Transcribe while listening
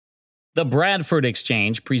The Bradford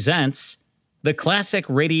Exchange presents the Classic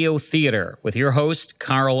Radio Theater with your host,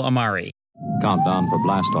 Carl Amari. Countdown for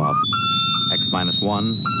blast-off.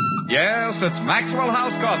 X-1. Yes, it's Maxwell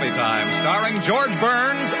House Coffee Time, starring George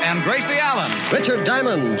Burns and Gracie Allen. Richard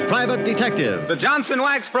Diamond, Private Detective. The Johnson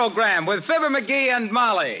Wax Program with Fibber McGee and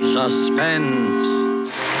Molly.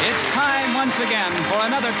 Suspense. It's time once again for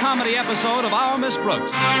another comedy episode of Our Miss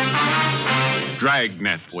Brooks.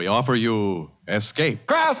 Dragnet. We offer you Escape.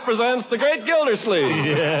 Kraft presents The Great Gildersleeve.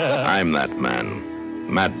 Yeah. I'm that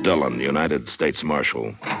man. Matt Dillon, United States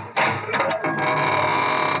Marshal.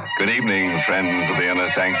 Good evening, friends of the Inner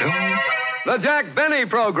Sanctum. The Jack Benny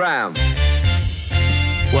Program.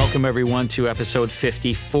 Welcome, everyone, to episode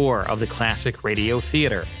 54 of the Classic Radio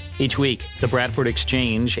Theater. Each week, the Bradford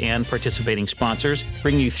Exchange and participating sponsors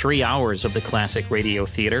bring you 3 hours of the Classic Radio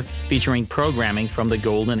Theater, featuring programming from the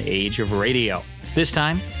golden age of radio. This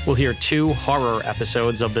time, we'll hear 2 horror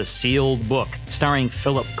episodes of The Sealed Book, starring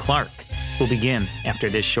Phillip Clarke. We'll begin after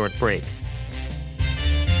this short break.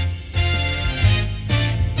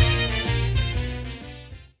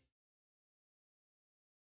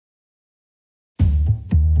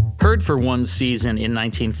 Heard for one season in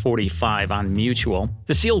 1945 on Mutual,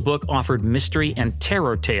 The Sealed Book offered mystery and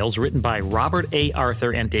terror tales written by Robert A.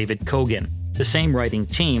 Arthur and David Kogan. The same writing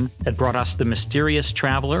team had brought us The Mysterious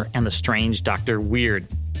Traveler and The Strange Dr. Weird.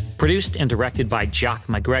 Produced and directed by Jock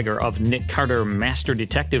MacGregor of Nick Carter Master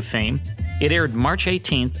Detective fame, it aired March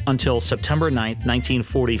 18th until September 9th,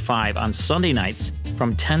 1945 on Sunday nights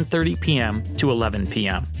from 10:30 p.m. to 11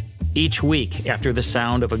 p.m. Each week, after the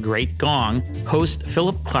sound of a great gong, host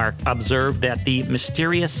Phillip Clarke observed that the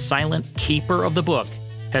mysterious silent keeper of the book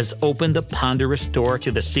has opened the ponderous door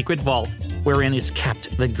to the secret vault wherein is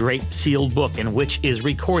kept the great sealed book in which is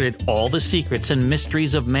recorded all the secrets and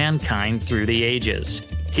mysteries of mankind through the ages.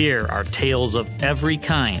 Here are tales of every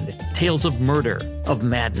kind, tales of murder, of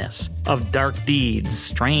madness, of dark deeds,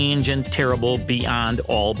 strange and terrible beyond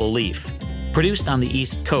all belief. Produced on the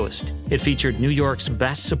East Coast, it featured New York's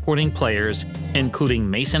best supporting players, including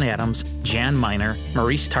Mason Adams, Jan Miner,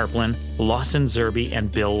 Maurice Tarplin, Lawson, Zerbe,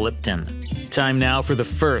 and Bill Lipton. Time now for the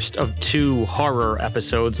first of 2 horror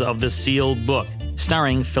episodes of The Sealed Book,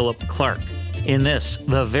 starring Phillip Clarke. In this,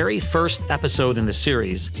 the very first episode in the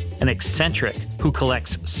series, an eccentric who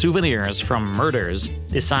collects souvenirs from murders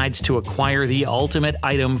decides to acquire the ultimate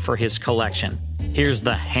item for his collection. Here's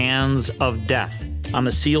The Hands of Death on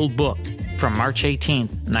The Sealed Book, from March 18th,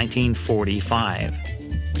 1945.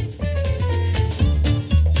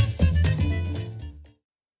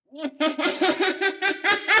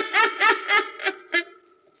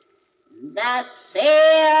 The Sealed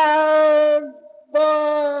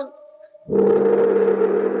Book.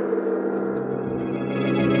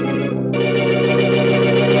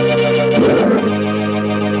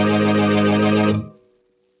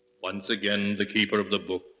 Once again, the keeper of the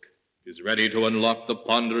book is ready to unlock the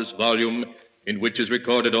ponderous volume in which is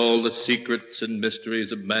recorded all the secrets and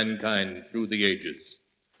mysteries of mankind through the ages,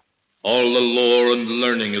 all the lore and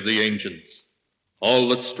learning of the ancients, all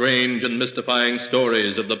the strange and mystifying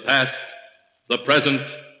stories of the past, the present,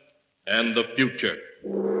 and the future.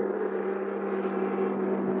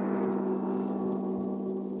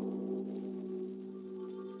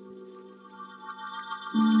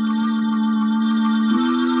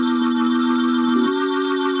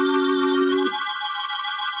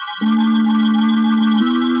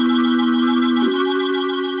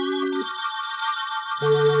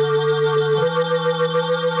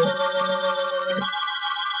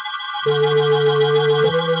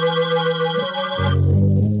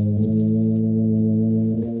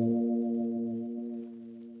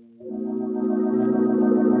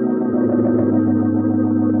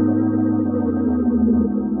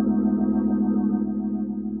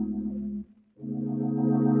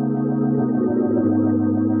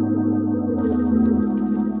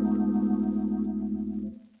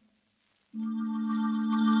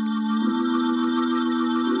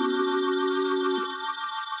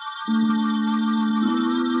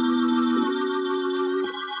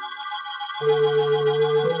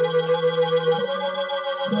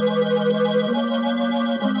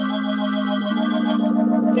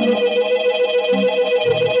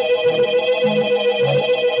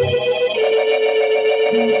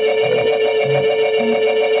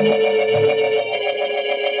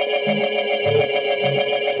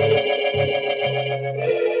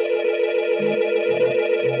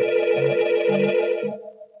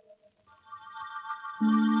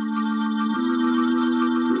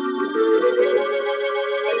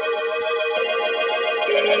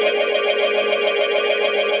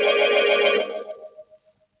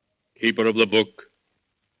 Keeper of the book,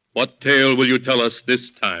 What tale will you tell us this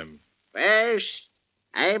time? First,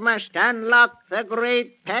 I must unlock the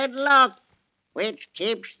great padlock, which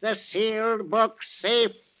keeps the sealed book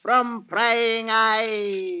safe from prying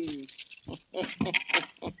eyes.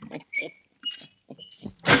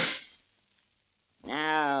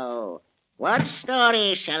 Now, what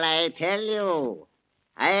story shall I tell you?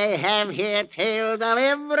 I have here tales of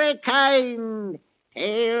every kind.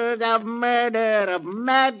 Tales of murder, of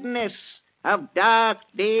madness, of dark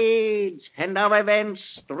deeds, and of events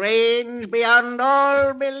strange beyond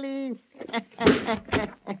all belief.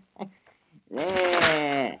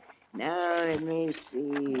 There. Now let me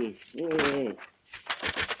see. Yes.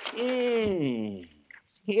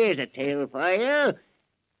 Here's a tale for you.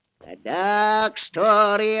 The dark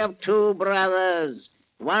story of two brothers.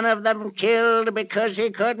 One of them killed because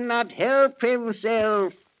he could not help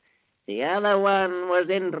himself. The other one was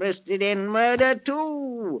interested in murder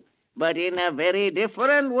too, but in a very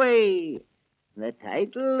different way. The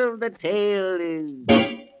title of the tale is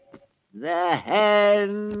The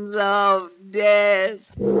Hands of Death.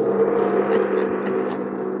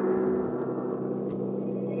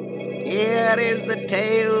 Here is the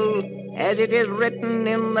tale as it is written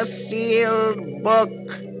in the sealed book.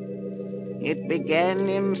 It began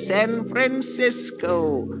in San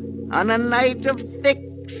Francisco on a night of thick,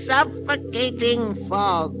 suffocating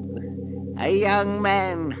fog. A young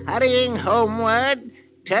man hurrying homeward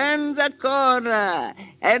turns a corner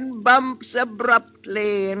and bumps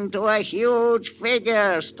abruptly into a huge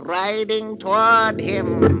figure striding toward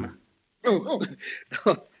him. Oh,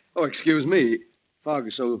 excuse me. Fog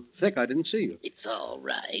is so thick I didn't see you. It's all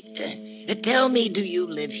right. Tell me, do you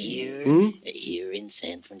live here? Here in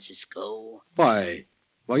San Francisco? Why,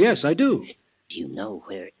 yes, I do. Do you know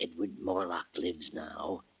where Edward Morlock lives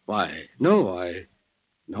now? Why, no, I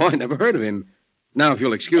never heard of him. Now, if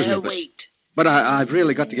you'll excuse me. Wait. But I've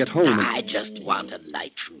really got to get home. I just want a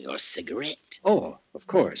light from your cigarette. Oh, of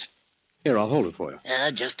course. Here, I'll hold it for you.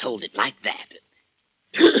 Just hold it like that.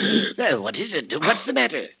 What is it? What's the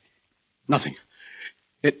matter? Nothing.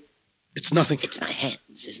 It's nothing. It's my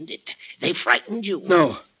hands, isn't it? They frightened you.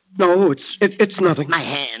 No, it's nothing. My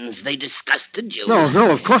hands, they disgusted you.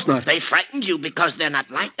 No, of course not. They frightened you because they're not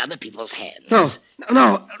like other people's hands.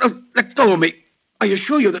 No, let go of me. Are you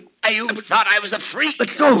sure you thought I was a freak?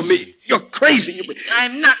 Let go of me. You're crazy.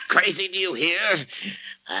 I'm not crazy, do you hear?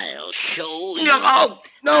 I'll show you. No.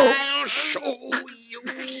 I'll show you.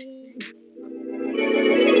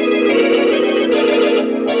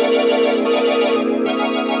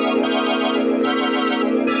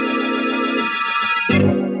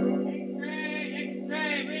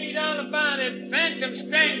 Read all about it. Phantom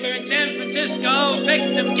strangler in San Francisco.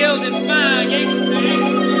 Victim killed in fog. Extra.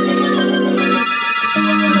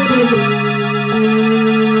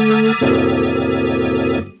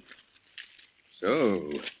 So,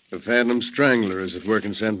 the Phantom Strangler is at work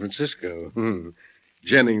in San Francisco.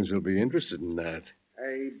 Jennings will be interested in that.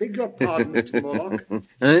 I beg your pardon, Mr. Morlock.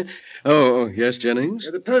 Huh? Oh, yes, Jennings?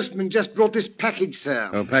 The postman just brought this package, sir.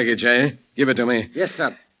 Oh, package, eh? Give it to me. Yes,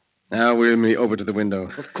 sir. Now, wheel me over to the window.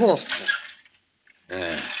 Of course,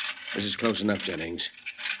 sir. This is close enough, Jennings.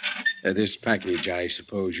 This package, I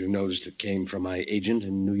suppose you noticed it came from my agent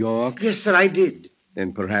in New York? Yes, sir, I did.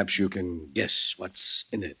 Then perhaps you can guess what's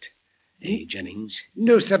in it. Eh, Jennings?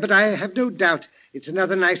 No, sir, but I have no doubt it's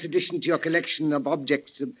another nice addition to your collection of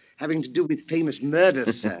objects having to do with famous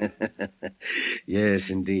murders, sir. Yes,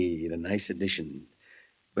 indeed, a nice addition.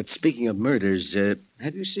 But speaking of murders,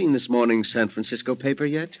 have you seen this morning's San Francisco paper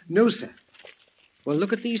yet? No, sir. Well,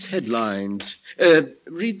 look at these headlines.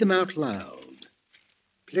 Read them out loud.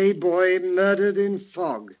 Playboy murdered in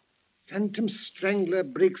fog. Phantom strangler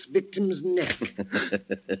breaks victim's neck.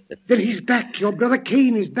 Then he's back. Your brother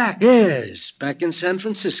Kane is back. Yes, back in San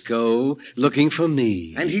Francisco, looking for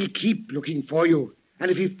me. And he'll keep looking for you. And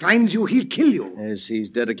if he finds you, he'll kill you. Yes, he's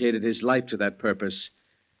dedicated his life to that purpose.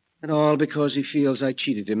 And all because he feels I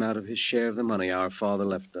cheated him out of his share of the money our father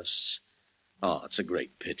left us. Oh, it's a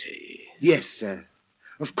great pity. Yes, sir.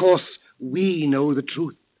 Of course, we know the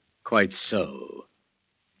truth. Quite so.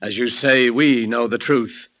 As you say, we know the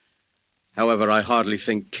truth. However, I hardly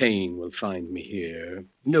think Kane will find me here.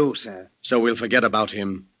 No, sir. So we'll forget about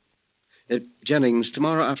him. Jennings,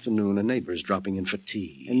 tomorrow afternoon, a neighbor's dropping in for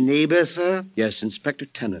tea. A neighbor, sir? Yes, Inspector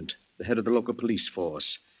Tennant, the head of the local police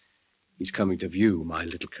force. He's coming to view my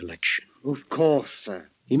little collection. Of course, sir.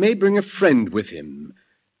 He may bring a friend with him,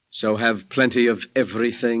 so have plenty of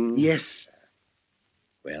everything. Yes, sir.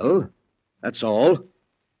 Well, that's all.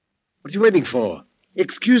 What are you waiting for?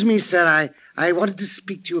 Excuse me, sir. I wanted to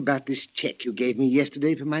speak to you about this check you gave me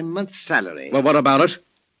yesterday for my month's salary. Well, what about it?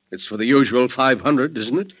 It's for the usual 500,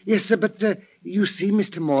 isn't it? Yes, sir, but you see,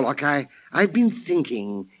 Mr. Morlock, I've been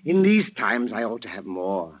thinking in these times I ought to have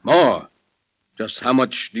more. More? Just how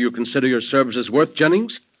much do you consider your services worth,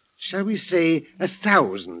 Jennings? Shall we say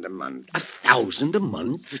 1,000 a month? 1,000 a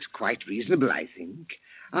month? It's quite reasonable, I think.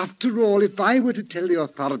 After all, if I were to tell the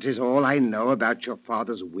authorities all I know about your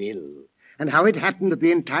father's will, and how it happened that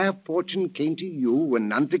the entire fortune came to you and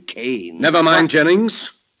none to Kane... Never mind,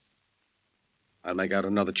 Jennings. I'll make out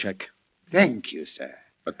another check. Thank you, sir.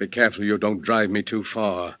 But be careful you don't drive me too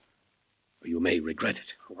far, or you may regret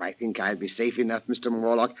it. Oh, I think I'll be safe enough, Mr.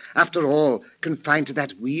 Morlock. After all, confined to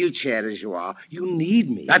that wheelchair as you are, you need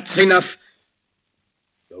me. That's enough.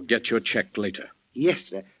 You'll get your check later. Yes,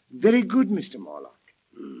 sir. Very good, Mr. Morlock.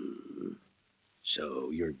 So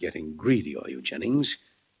you're getting greedy, are you, Jennings?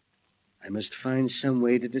 I must find some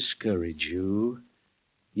way to discourage you.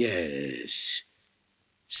 Yes,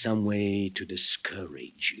 some way to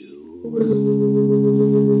discourage you.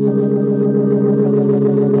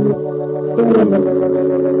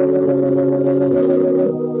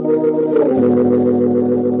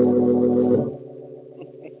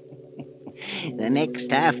 The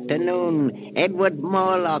next afternoon, Edward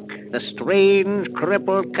Morlock, the strange,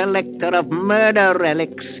 crippled collector of murder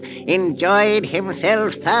relics, enjoyed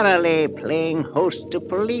himself thoroughly playing host to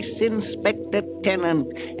Police Inspector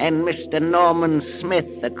Tennant and Mr. Norman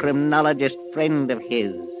Smith, a criminologist friend of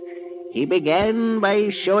his. He began by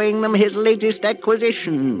showing them his latest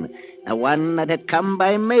acquisition, the one that had come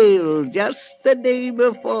by mail just the day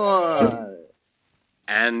before.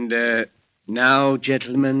 And now,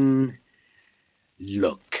 gentlemen...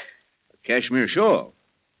 Look. A cashmere shawl.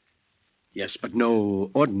 Yes, but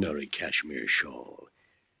no ordinary cashmere shawl.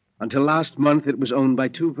 Until last month, it was owned by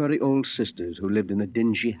two very old sisters who lived in a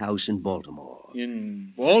dingy house in Baltimore.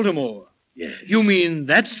 In Baltimore? Yes. You mean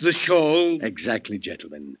that's the shawl? Exactly,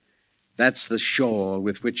 gentlemen. That's the shawl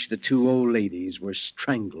with which the two old ladies were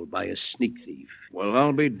strangled by a sneak thief. Well,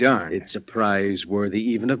 I'll be darned. It's a prize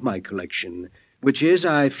worthy even of my collection, which is,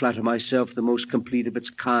 I flatter myself, the most complete of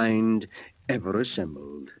its kind ever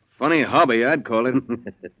assembled. Funny hobby, I'd call it.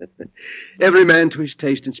 Every man to his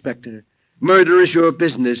taste, Inspector. Murder is your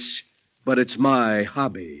business, but it's my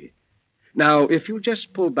hobby. Now, if you'll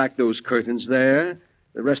just pull back those curtains there,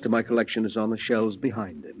 the rest of my collection is on the shelves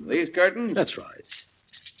behind them. These curtains? That's right.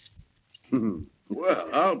 Well,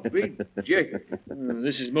 I'll be jiggered.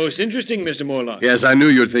 This is most interesting, Mr. Morlock. Yes, I knew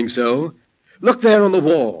you'd think so. Look there on the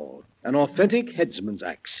wall. An authentic headsman's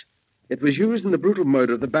axe. It was used in the brutal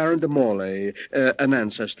murder of the Baron de Morlaix, an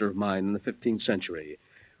ancestor of mine in the 15th century.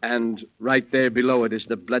 And right there below it is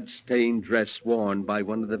the blood-stained dress worn by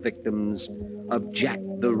one of the victims of Jack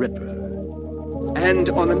the Ripper. And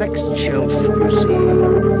on the next shelf, you see...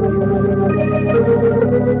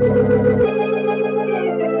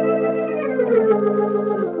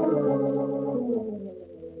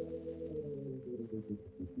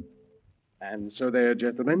 And so there,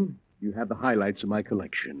 gentlemen, you have the highlights of my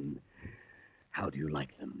collection. How do you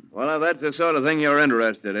like them? Well, if that's the sort of thing you're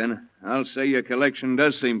interested in, I'll say your collection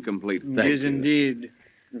does seem complete. It is indeed.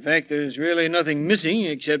 In fact, there's really nothing missing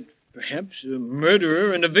except, perhaps, a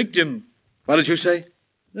murderer and a victim. What did you say?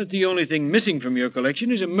 That the only thing missing from your collection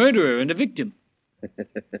is a murderer and a victim.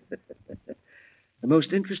 The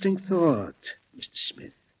most interesting thought, Mr.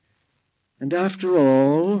 Smith. And after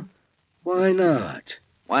all, why not?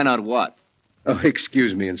 Why not what? Oh,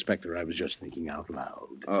 excuse me, Inspector. I was just thinking out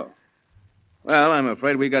loud. Oh. Well, I'm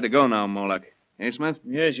afraid we got to go now, Morlock. Eh, Smith?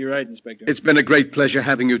 Yes, you're right, Inspector. It's been a great pleasure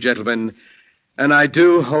having you, gentlemen. And I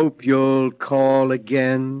do hope you'll call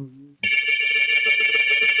again.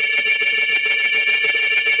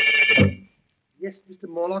 Yes, Mr.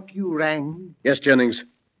 Morlock, you rang. Yes, Jennings.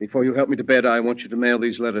 Before you help me to bed, I want you to mail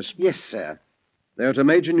these letters. Yes, sir. They're to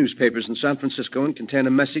major newspapers in San Francisco and contain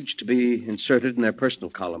a message to be inserted in their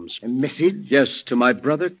personal columns. A message? Yes, to my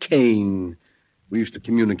brother Kane. We used to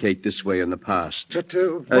communicate this way in the past. But,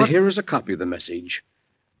 what? Here is a copy of the message.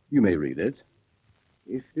 You may read it.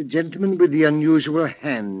 If the gentleman with the unusual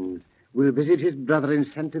hands will visit his brother in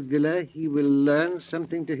Santa Villa, he will learn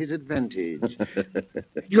something to his advantage.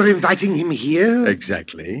 You're inviting him here?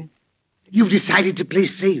 Exactly. You've decided to play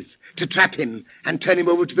safe, to trap him, and turn him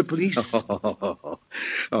over to the police? Oh,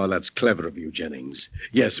 that's clever of you, Jennings.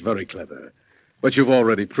 Yes, very clever. But you've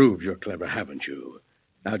already proved you're clever, haven't you?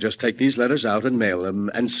 Now just take these letters out and mail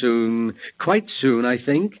them, and soon, quite soon, I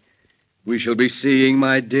think, we shall be seeing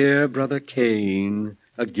my dear brother Kane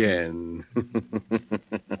again.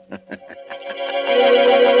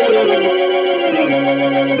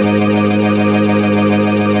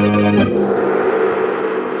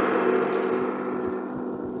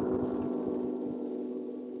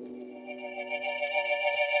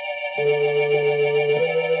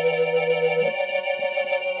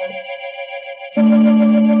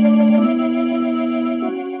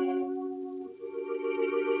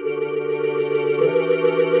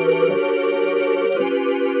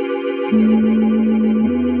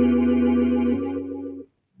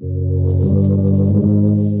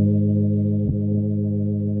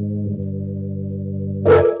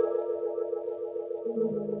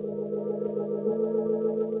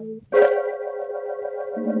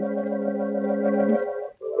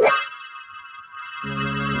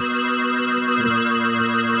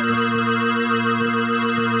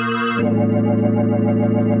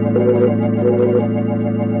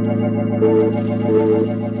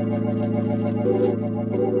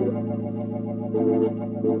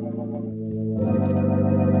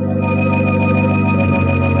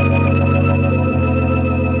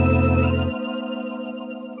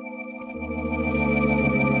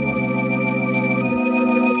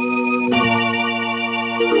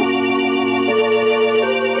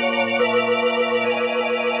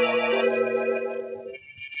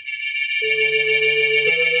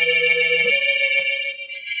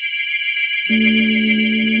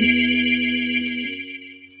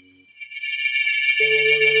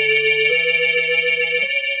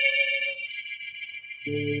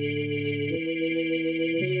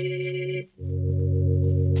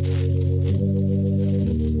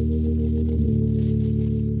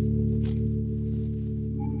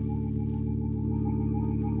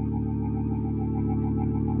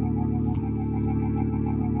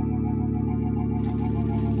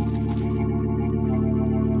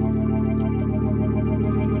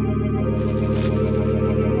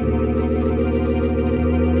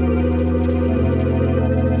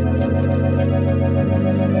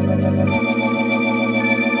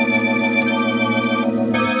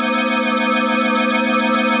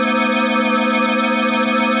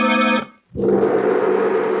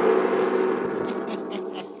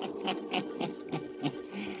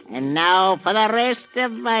 And now for the rest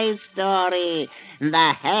of my story, the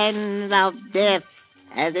hand of death,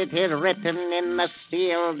 as it is written in the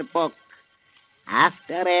sealed book.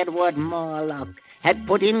 After Edward Morlock had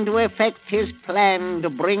put into effect his plan to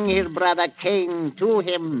bring his brother Cain to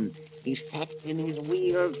him, he sat in his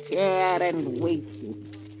wheeled chair and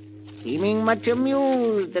waited, seeming much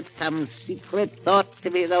amused at some secret thought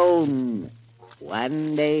of his own.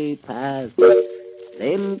 One day passed,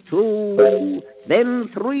 then two, then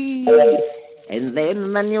three, and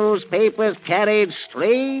then the newspapers carried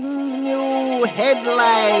strange new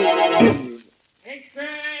headlines. Extra,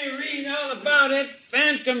 read all about it.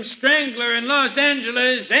 Phantom Strangler in Los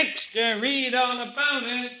Angeles. Extra, read all about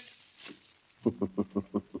it.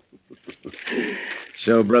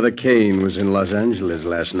 So Brother Cain was in Los Angeles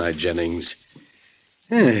last night, Jennings.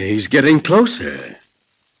 He's getting closer.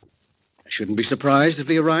 I shouldn't be surprised if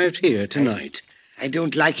he arrived here tonight. I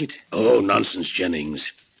don't like it. Oh, nonsense,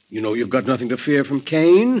 Jennings. You know you've got nothing to fear from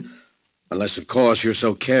Cain. Unless, of course, you're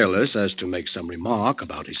so careless as to make some remark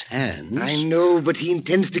about his hands. I know, but he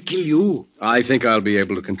intends to kill you. I think I'll be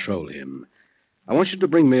able to control him. I want you to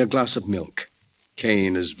bring me a glass of milk.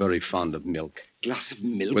 Cain is very fond of milk. Glass of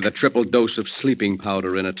milk? With a triple dose of sleeping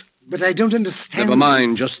powder in it. But I don't understand. Never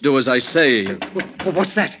mind. Just do as I say.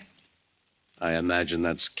 What's that? I imagine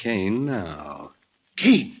that's Cain now.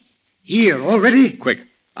 Cain? Here, already? Quick.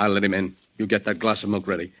 I'll let him in. You get that glass of milk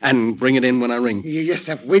ready. And bring it in when I ring. Yes,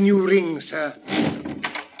 sir. When you ring, sir.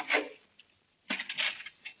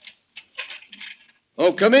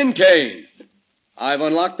 Oh, come in, Cain. I've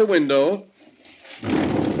unlocked the window.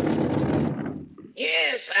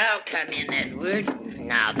 Yes, I'll come in, Edward.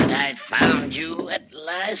 Now that I've found you at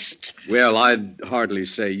last. Well, I'd hardly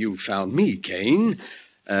say you found me, Cain.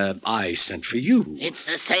 I sent for you. It's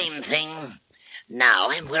the same thing. Now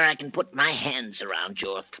I'm where I can put my hands around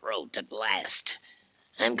your throat at last.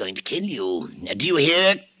 I'm going to kill you. Do you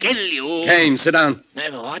hear? Kill you. Cain, sit down.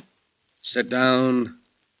 What? Sit down.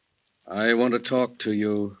 I want to talk to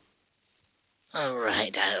you. All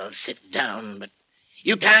right, I'll sit down, but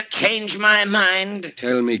you can't change my mind.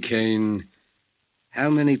 Tell me, Cain, how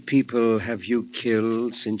many people have you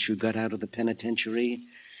killed since you got out of the penitentiary?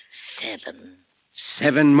 7.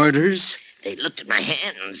 7 murders? They looked at my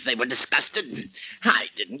hands. They were disgusted. I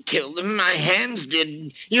didn't kill them. My hands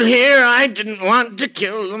did. You hear? I didn't want to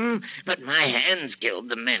kill them, but my hands killed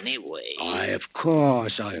them anyway. Why, of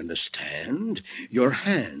course, I understand. Your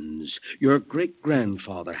hands. Your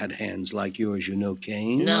great-grandfather had hands like yours, you know,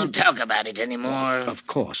 Cain. Don't talk about it anymore. Of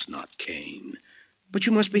course not, Cain. But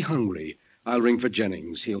you must be hungry. I'll ring for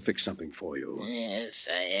Jennings. He'll fix something for you. Yes,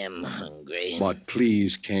 I am hungry. But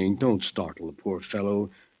please, Cain, don't startle the poor fellow.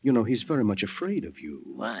 You know, he's very much afraid of you.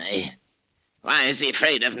 Why? Why is he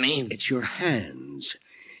afraid of me? It's your hands.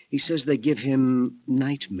 He says they give him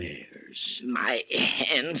nightmares. My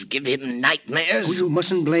hands give him nightmares? Oh, you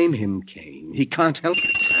mustn't blame him, Kane. He can't help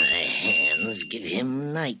it. My hands give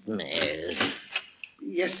him nightmares.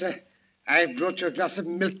 Yes, sir. I brought you a glass of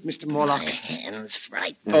milk, Mr. Morlock. My hands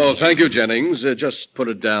frighten me. Oh, thank you, Jennings. Just put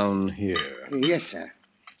it down here. Yes, sir.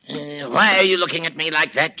 Why are you looking at me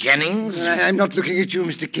like that, Jennings? I'm not looking at you,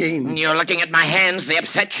 Mr. Kane. You're looking at my hands. They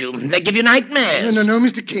upset you. They give you nightmares. No,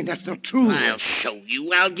 Mr. Kane, that's not true. I'll show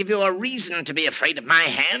you. I'll give you a reason to be afraid of my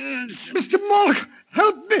hands. Mr. Morlock,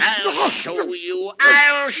 help me. I'll show you.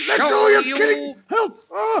 I'll show you. Let go, you're kidding.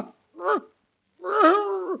 Help.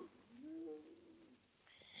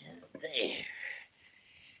 There.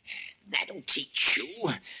 That'll teach you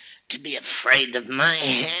to be afraid of my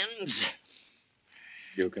hands.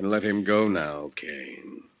 You can let him go now,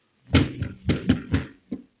 Kane.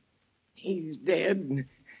 He's dead.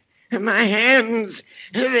 My hands,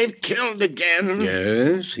 they've killed again.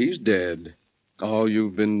 Yes, he's dead. Oh,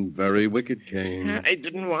 you've been very wicked, Kane. I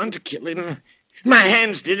didn't want to kill him. My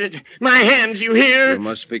hands did it. My hands, you hear? You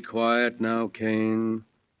must be quiet now, Kane.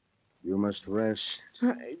 You must rest.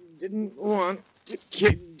 I didn't want to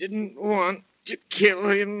kill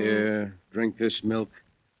him. Here, drink this milk.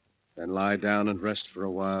 Then lie down and rest for a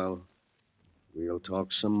while. We'll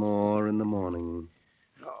talk some more in the morning.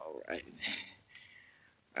 All right.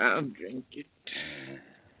 I'll drink it.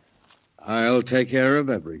 I'll take care of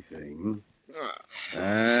everything.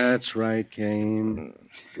 That's right, Kane.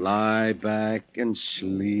 Lie back and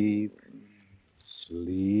sleep.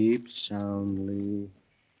 Sleep soundly.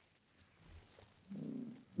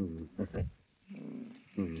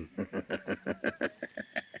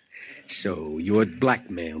 So you would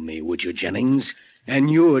blackmail me, would you, Jennings?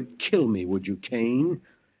 And you would kill me, would you, Kane?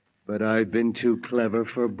 But I've been too clever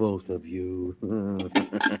for both of you.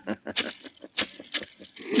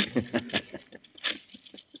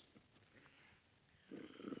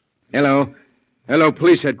 Hello. Hello,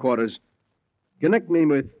 police headquarters. Connect me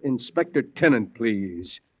with Inspector Tennant,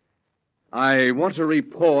 please. I want to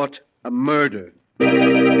report a murder.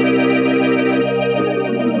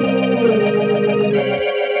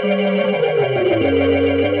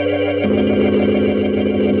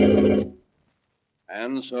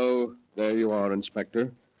 And so, there you are,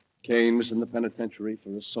 Inspector. Kane was in the penitentiary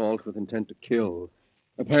for assault with intent to kill.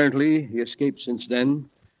 Apparently, he escaped since then.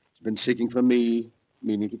 He's been seeking for me,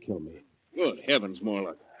 meaning to kill me. Good heavens,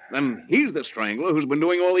 Morlock. Then he's the strangler who's been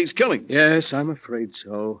doing all these killings. Yes, I'm afraid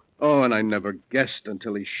so. Oh, and I never guessed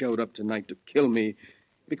until he showed up tonight to kill me,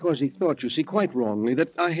 because he thought, you see, quite wrongly,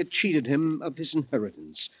 that I had cheated him of his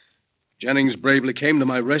inheritance. Jennings bravely came to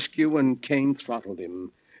my rescue, and Kane throttled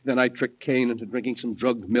him. Then I tricked Kane into drinking some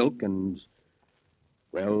drugged milk, and,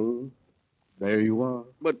 well, there you are.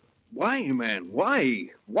 But why, man? Why?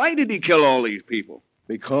 Why did he kill all these people?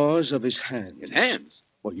 Because of his hands. His hands?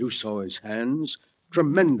 Well, you saw his hands.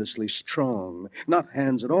 Tremendously strong. Not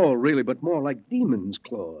hands at all, really, but more like demon's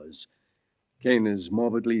claws. Kane is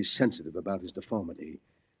morbidly sensitive about his deformity.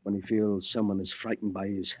 When he feels someone is frightened by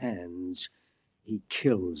his hands, he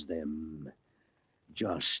kills them.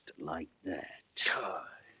 Just like that.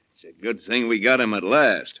 It's a good thing we got him at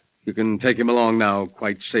last. You can take him along now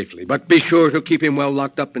quite safely. But be sure to keep him well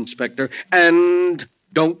locked up, Inspector. And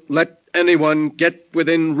don't let anyone get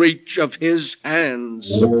within reach of his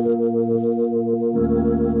hands.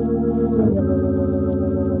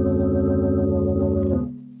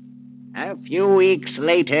 A few weeks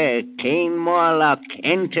later, Kane Morlock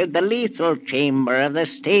entered the lethal chamber of the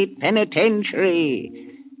state penitentiary.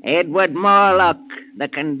 Edward Morlock, the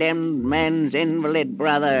condemned man's invalid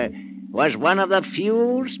brother, was one of the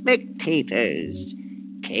few spectators.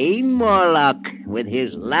 Kane Morlock, with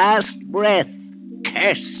his last breath,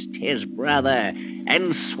 cursed his brother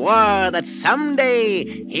and swore that someday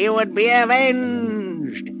he would be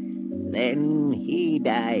avenged. Then he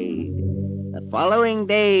died. The following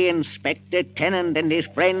day, Inspector Tennant and his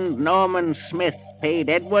friend Norman Smith paid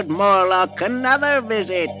Edward Morlock another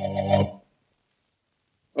visit.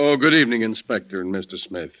 Oh, good evening, Inspector and Mr.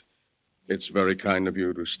 Smith. It's very kind of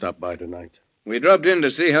you to stop by tonight. We dropped in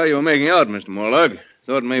to see how you were making out, Mr. Morlock.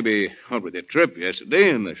 Thought maybe, what with your trip yesterday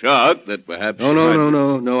and the shock, that perhaps...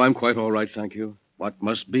 No, I'm quite all right, thank you. What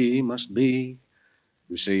must be, must be.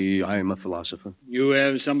 You see, I'm a philosopher. You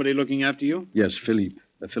have somebody looking after you? Yes, Philippe.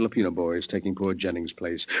 A Filipino boy is taking poor Jennings'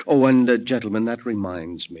 place. Oh, and, gentlemen, that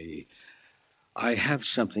reminds me. I have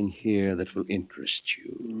something here that will interest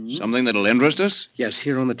you. Something that'll interest us? Yes,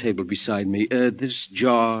 here on the table beside me. This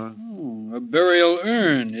jar. Oh, a burial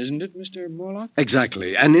urn, isn't it, Mr. Morlock?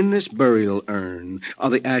 Exactly. And in this burial urn are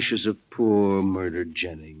the ashes of poor murdered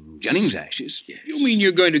Jennings. Jennings' ashes? Yes. You mean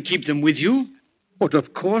you're going to keep them with you? But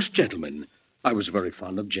of course, gentlemen. I was very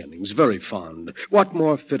fond of Jennings, very fond. What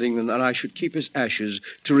more fitting than that I should keep his ashes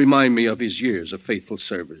to remind me of his years of faithful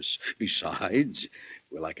service? Besides,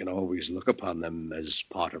 well, I can always look upon them as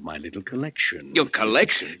part of my little collection. Your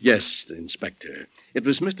collection? Yes, Inspector. It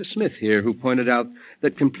was Mr. Smith here who pointed out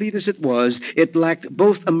that, complete as it was, it lacked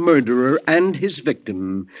both a murderer and his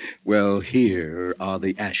victim. Well, here are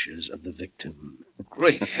the ashes of the victim.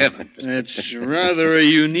 Great heavens. That's rather a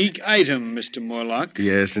unique item, Mr. Morlock.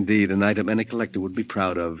 Yes, indeed, an item any collector would be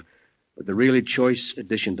proud of. But the really choice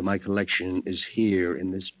addition to my collection is here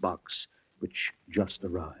in this box, which just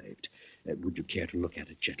arrived. Would you care to look at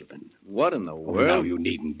it, gentlemen? What in the world? Now, you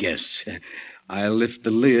needn't guess. I'll lift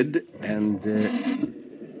the lid and,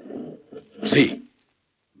 see.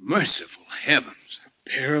 Merciful heavens. A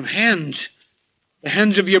pair of hands. The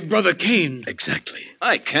hands of your brother Cain. Exactly.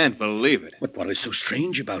 I can't believe it. But what is so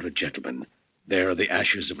strange about it, gentlemen? There are the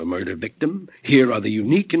ashes of a murder victim. Here are the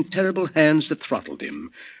unique and terrible hands that throttled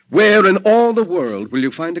him. Where in all the world will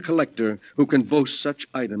you find a collector who can boast such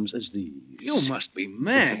items as these? You must be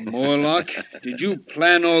mad. Morlock, did you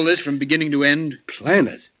plan all this from beginning to end? Plan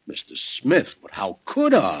it? Mr. Smith, but how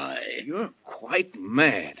could I? You're quite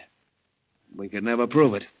mad. We could never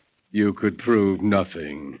prove it. You could prove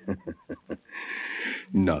nothing.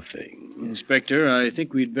 Nothing. Inspector, I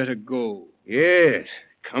think we'd better go. Yes.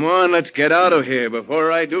 Come on, let's get out of here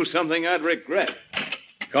before I do something I'd regret.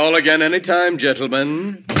 Call again any time,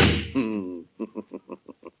 gentlemen.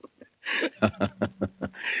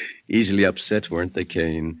 Easily upset, weren't they,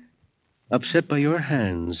 Cain? Upset by your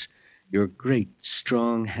hands. Your great,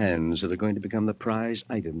 strong hands that are going to become the prize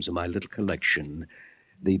items of my little collection.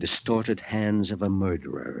 The distorted hands of a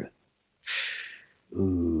murderer.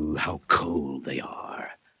 Ooh, how cold they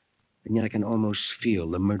are. And yet I can almost feel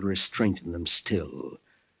the murderous strength in them still.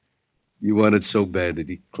 You wanted so bad that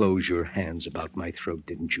you'd close your hands about my throat,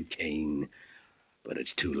 didn't you, Cain? But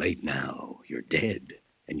it's too late now. You're dead,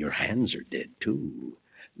 and your hands are dead, too.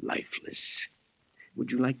 Lifeless.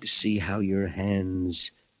 Would you like to see how your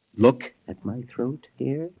hands look at my throat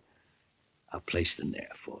here? I'll place them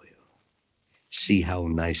there for you. See how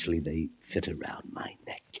nicely they fit around my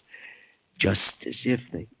neck. Just as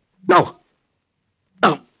if they... No!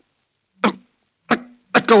 No! No!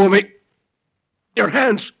 Let go of me! Your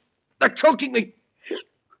hands! They're choking me!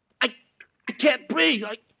 I can't breathe!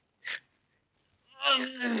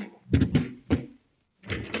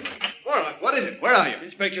 Morlock, what is it? Where are you?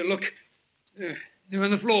 Inspector, look. They're on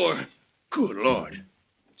the floor. Good Lord.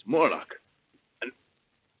 It's Morlock.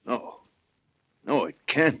 No. No, it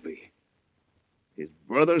can't be. His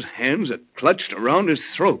brother's hands are clutched around his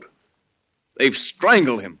throat. They've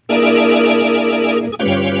strangled him.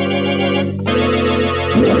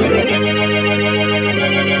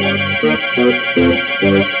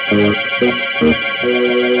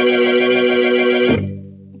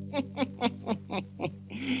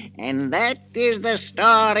 And that is the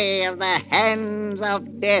story of the hands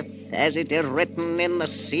of death as it is written in the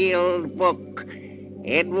sealed book.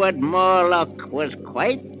 Edward Morlock was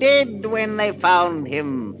quite dead when they found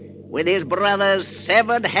him, with his brother's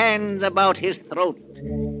severed hands about his throat.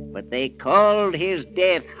 But they called his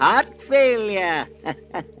death heart failure.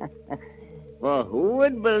 For who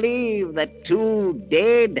would believe that two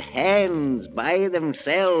dead hands by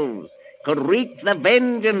themselves could wreak the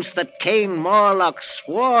vengeance that Cain Morlock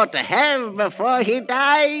swore to have before he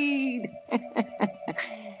died?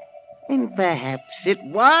 And perhaps it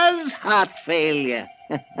was heart failure.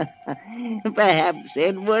 Perhaps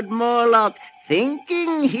Edward Morlock,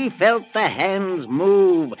 thinking he felt the hands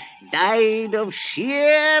move, died of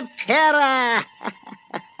sheer terror.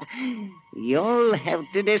 You'll have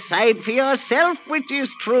to decide for yourself which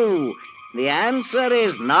is true. The answer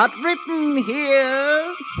is not written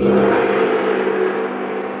here.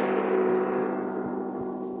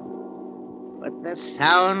 But the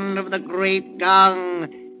sound of the great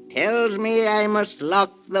gong tells me I must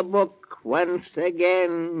lock the book once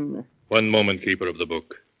again. One moment, keeper of the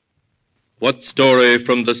book. What story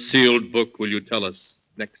from the sealed book will you tell us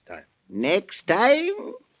next time? Next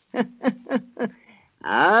time?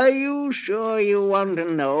 Are you sure you want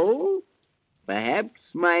to know?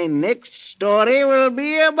 Perhaps my next story will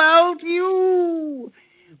be about you.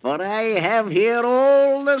 For I have here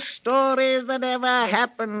all the stories that ever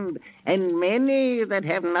happened, and many that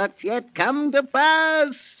have not yet come to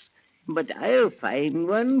pass. but I'll find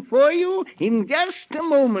one for you in just a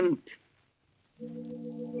moment.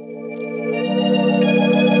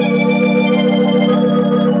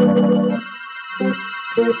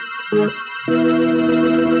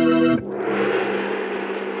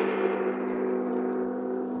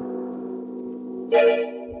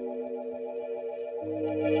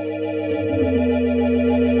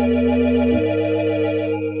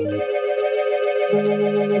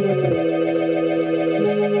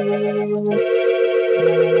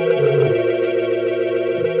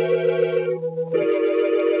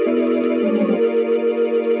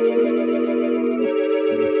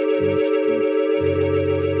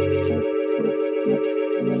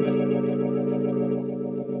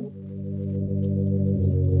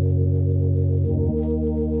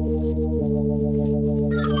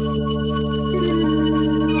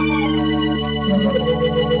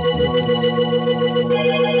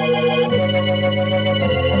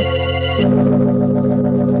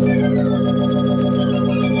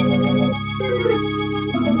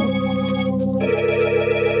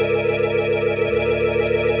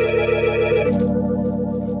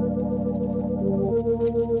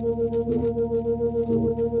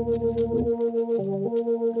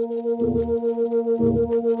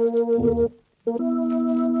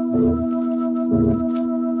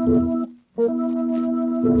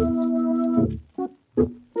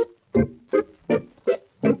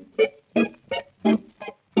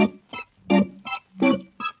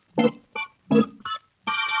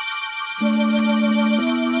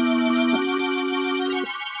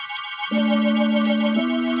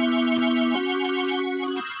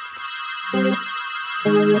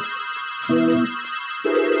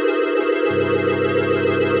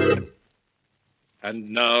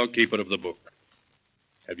 And now, keeper of the book,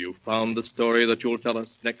 have you found the story that you'll tell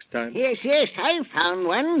us next time? Yes, I found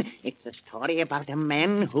one. It's a story about a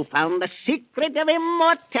man who found the secret of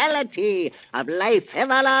immortality, of life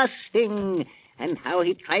everlasting, and how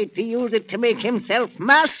he tried to use it to make himself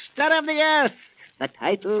master of the earth. The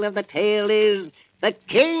title of the tale is The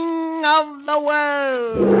King of the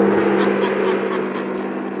World.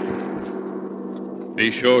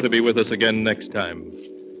 Be sure to be with us again next time,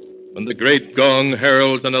 when the great gong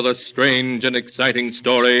heralds another strange and exciting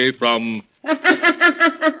story from The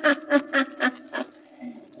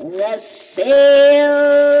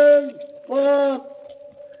Sealed Book.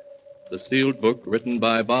 The Sealed Book, written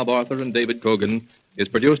by Bob Arthur and David Kogan, is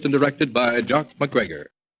produced and directed by Jock MacGregor.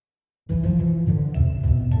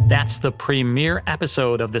 That's the premiere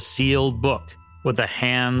episode of The Sealed Book, with the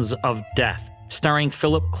Hands of Death, starring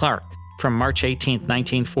Phillip Clarke, from March 18,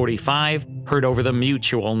 1945, heard over the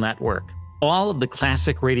Mutual Network. All of the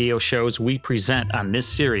classic radio shows we present on this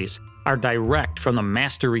series are direct from the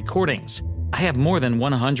master recordings. I have more than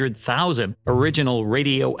 100,000 original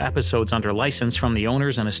radio episodes under license from the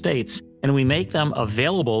owners and estates, and we make them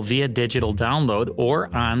available via digital download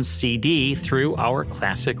or on CD through our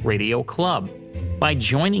Classic Radio Club. By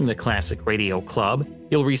joining the Classic Radio Club,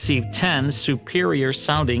 you'll receive 10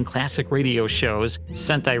 superior-sounding classic radio shows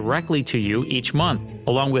sent directly to you each month,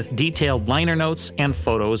 along with detailed liner notes and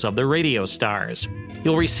photos of the radio stars.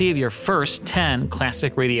 You'll receive your first 10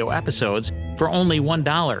 classic radio episodes for only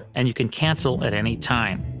 $1, and you can cancel at any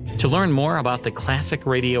time. To learn more about the Classic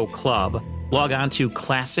Radio Club, log on to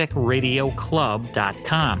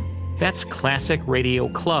classicradioclub.com. That's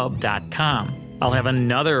classicradioclub.com. I'll have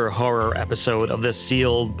another horror episode of The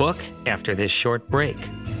Sealed Book after this short break.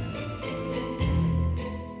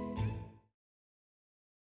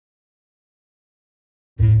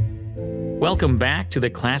 Welcome back to the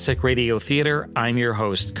Classic Radio Theater. I'm your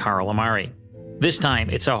host, Carl Amari. This time,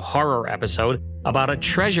 it's a horror episode about a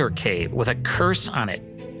treasure cave with a curse on it.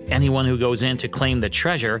 Anyone who goes in to claim the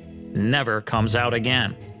treasure never comes out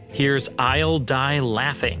again. Here's I'll Die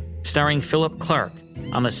Laughing, starring Phillip Clarke,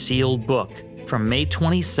 on The Sealed Book, from May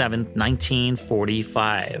 27,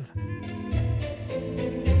 1945.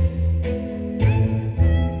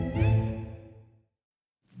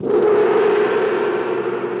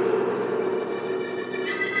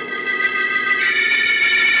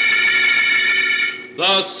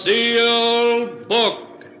 The Sealed Book.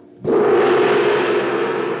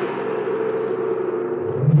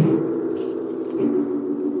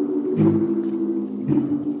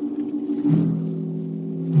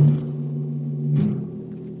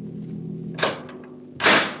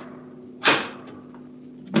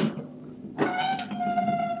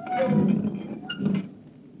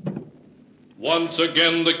 Once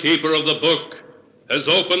again, the keeper of the book has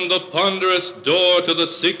opened the ponderous door to the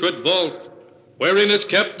secret vault, wherein is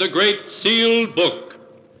kept the great sealed book,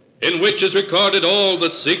 in which is recorded all the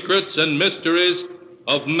secrets and mysteries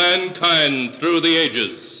of mankind through the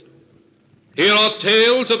ages. Here are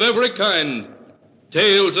tales of every kind,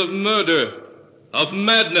 tales of murder, of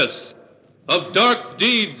madness, of dark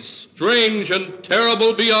deeds, strange and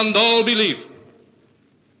terrible beyond all belief.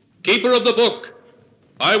 Keeper of the book,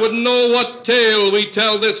 I would know what tale we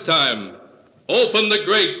tell this time. Open the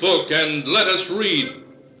great book and let us read.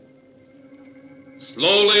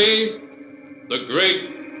 Slowly, the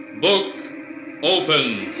great book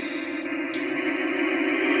opens.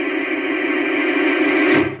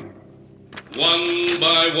 One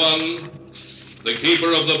by one, the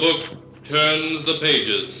keeper of the book turns the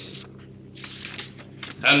pages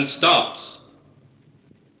and stops.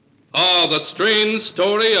 Ah, the strange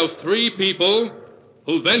story of three people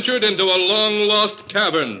who ventured into a long-lost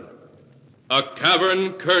cavern, a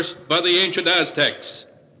cavern cursed by the ancient Aztecs.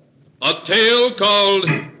 A tale called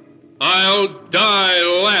I'll Die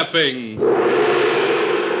Laughing.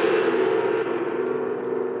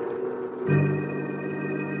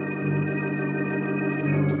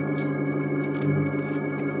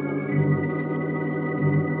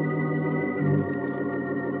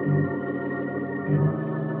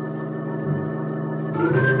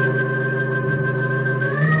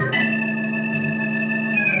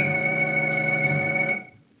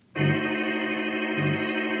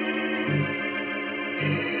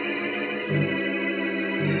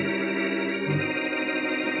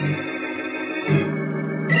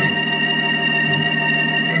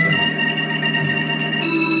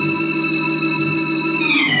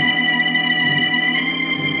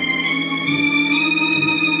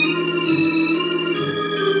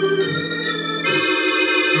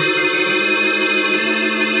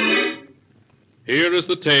 Here is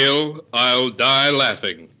the tale, I'll Die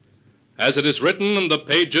Laughing, as it is written in the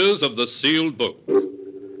pages of the sealed book.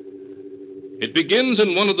 It begins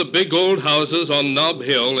in one of the big old houses on Nob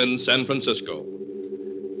Hill in San Francisco.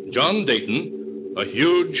 John Dayton, a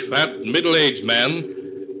huge, fat, middle-aged man,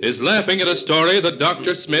 is laughing at a story that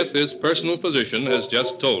Dr. Smith, his personal physician, has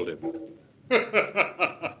just told him.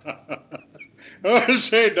 Oh,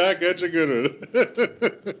 say, Doc, that's a good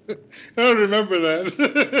one. I'll remember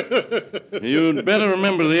that. You'd better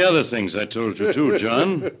remember the other things I told you, too,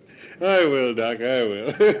 John. I will, Doc, I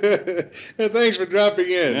will. Thanks for dropping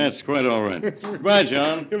in. That's quite all right. Goodbye,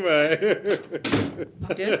 John. Goodbye.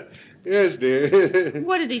 Doctor? Yes, dear.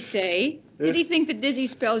 What did he say? Did he think the dizzy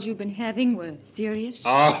spells you've been having were serious?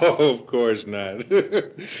 Oh, of course not.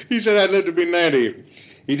 He said I'd live to be 90.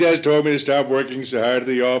 He just told me to stop working so hard at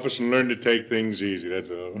the office and learn to take things easy,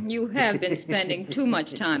 that's all. You have been spending too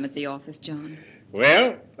much time at the office, John.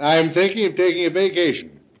 Well, I'm thinking of taking a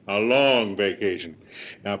vacation. A long vacation.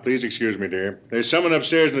 Now, please excuse me, dear. There's someone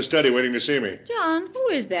upstairs in the study waiting to see me. John, who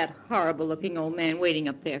is that horrible-looking old man waiting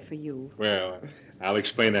up there for you? Well, I'll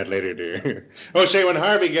explain that later, dear. Oh, say, when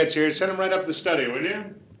Harvey gets here, send him right up the study, will you?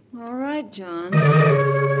 All right, John.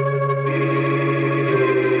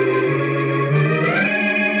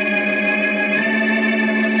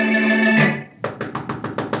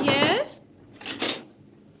 Yes?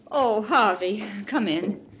 Oh, Harvey, come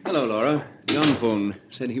in. Hello, Laura. John phoned.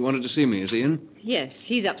 Said he wanted to see me. Is he in? Yes,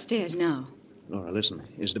 he's upstairs now. Laura, listen.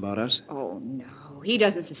 Is it about us? Oh, no. He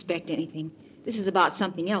doesn't suspect anything. This is about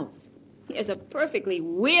something else. He has a perfectly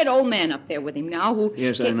weird old man up there with him now who...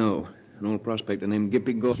 Yes, I know. An old prospector named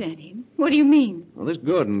Gippy Gordon. Sent him? What do you mean? Well, this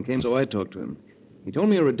Gordon came, so I talked to him. He told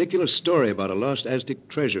me a ridiculous story about a lost Aztec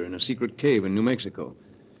treasure in a secret cave in New Mexico.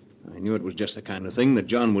 I knew it was just the kind of thing that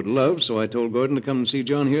John would love, so I told Gordon to come and see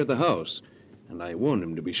John here at the house. And I warned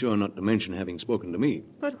him to be sure not to mention having spoken to me.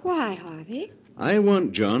 But why, Harvey? I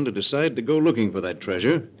want John to decide to go looking for that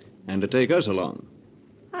treasure and to take us along.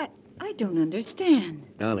 I don't understand.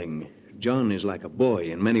 Darling, John is like a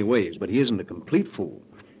boy in many ways, but he isn't a complete fool.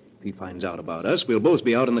 If he finds out about us, we'll both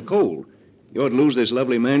be out in the cold. You'd lose this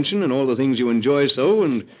lovely mansion and all the things you enjoy so,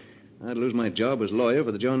 and I'd lose my job as lawyer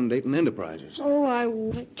for the John Dayton Enterprises. Oh, I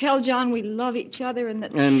would. Tell John we love each other and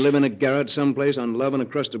that... And live in a garret someplace on love and a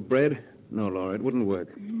crust of bread? No, Laura, it wouldn't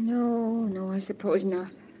work. No, I suppose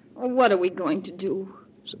not. Oh, what are we going to do?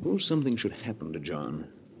 Suppose something should happen to John.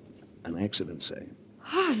 An accident, say.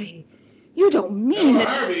 Harvey, you don't mean that...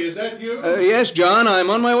 Harvey, is that you? Yes, John, I'm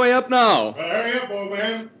on my way up now. Well, hurry up, old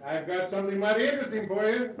man. I've got something mighty interesting for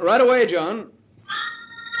you. Right away, John.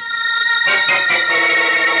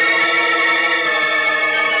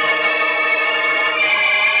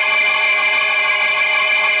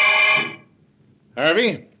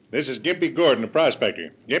 Harvey, this is Gimpy Gordon, a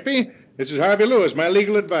prospector. Gimpy, this is Harvey Lewis, my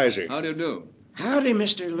legal advisor. How do you do? Howdy,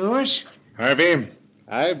 Mr. Lewis. Harvey,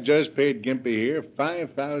 I've just paid Gimpy here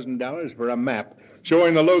 $5,000 for a map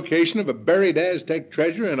showing the location of a buried Aztec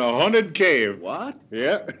treasure in a haunted cave. What?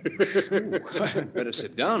 Yeah. I'd better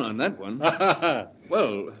sit down on that one.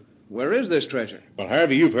 Well, where is this treasure? Well,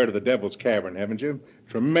 Harvey, you've heard of the Devil's Cavern, haven't you?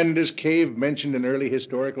 Tremendous cave mentioned in early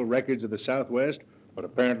historical records of the Southwest, but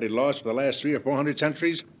apparently lost for the last 300 or 400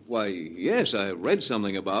 centuries. Why, yes, I read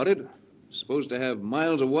something about it. It's supposed to have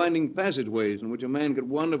miles of winding passageways in which a man could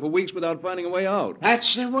wander for weeks without finding a way out.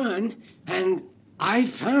 That's the one, and I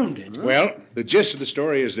found it. Huh? Well, the gist of the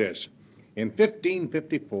story is this. In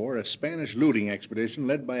 1554, a Spanish looting expedition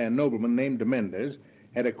led by a nobleman named de Mendez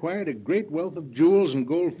had acquired a great wealth of jewels and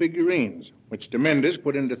gold figurines, which de Mendez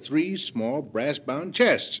put into 3 small brass-bound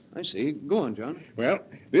chests. I see. Go on, John. Well,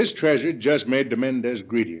 this treasure just made de Mendez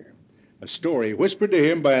greedier. A story whispered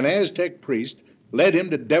to him by an Aztec priest led him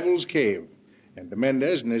to Devil's Cave, and de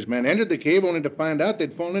Mendez and his men entered the cave only to find out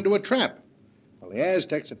they'd fallen into a trap. Well, the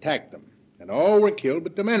Aztecs attacked them, and all were killed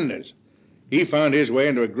but de Mendez. He found his way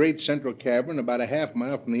into a great central cavern about a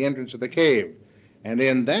half-mile from the entrance of the cave. And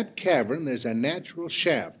in that cavern, there's a natural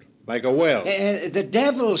shaft, like a well. The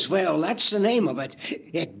Devil's Well, that's the name of it.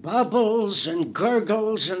 It bubbles and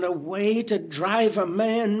gurgles in a way to drive a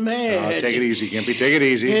man mad. Oh, take it easy, Gimpy, take it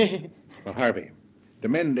easy. Well, Harvey, de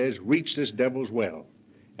Mendez reached this Devil's Well.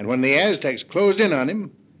 And when the Aztecs closed in on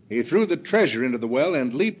him, he threw the treasure into the well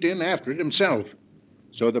and leaped in after it himself.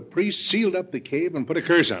 So the priest sealed up the cave and put a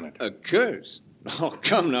curse on it. A curse? Oh,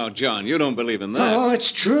 come now, John. You don't believe in that. Oh,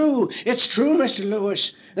 it's true. It's true, Mr.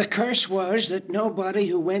 Lewis. The curse was that nobody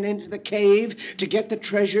who went into the cave to get the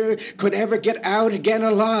treasure could ever get out again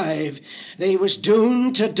alive. They was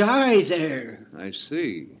doomed to die there. I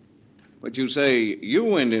see. But you say you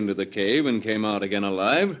went into the cave and came out again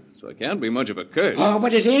alive, so it can't be much of a curse. Oh,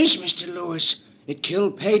 but it is, Mr. Lewis. It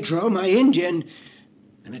killed Pedro, my Indian,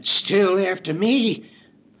 and it's still after me.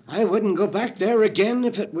 I wouldn't go back there again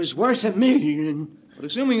if it was worth $1 million. But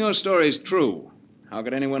assuming your story's true, how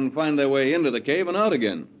could anyone find their way into the cave and out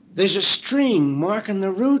again? There's a string marking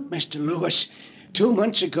the route, Mr. Lewis. 2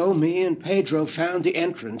 months ago, me and Pedro found the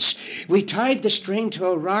entrance. We tied the string to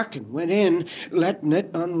a rock and went in, letting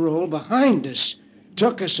it unroll behind us.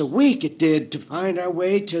 Took us a week, it did, to find our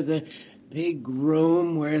way to the big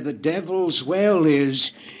room where the Devil's Well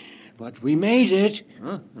is. But we made it.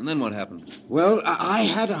 Huh? And then what happened? Well, I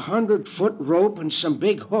had a 100-foot rope and some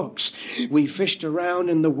big hooks. We fished around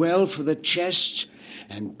in the well for the chests,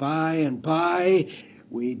 and by,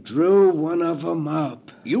 we drew one of them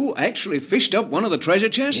up. You actually fished up one of the treasure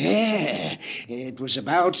chests? Yeah. It was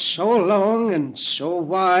about so long and so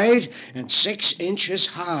wide and 6 inches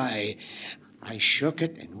high. I shook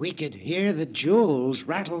it, and we could hear the jewels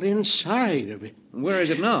rattle inside of it. Where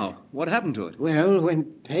is it now? What happened to it? Well, when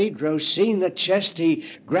Pedro seen the chest, he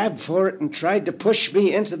grabbed for it and tried to push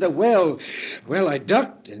me into the well. Well, I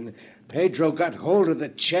ducked, and Pedro got hold of the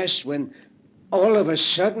chest when all of a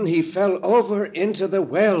sudden he fell over into the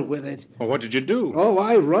well with it. Well, what did you do? Oh,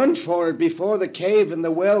 I run for it before the cave and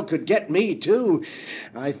the well could get me, too.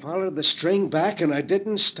 I followed the string back, and I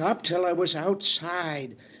didn't stop till I was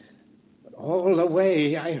outside. All the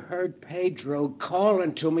way, I heard Pedro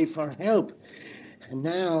calling to me for help. And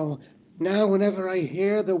now, whenever I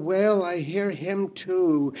hear the well, I hear him,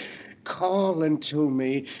 too, calling to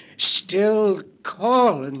me, still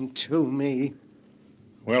calling to me.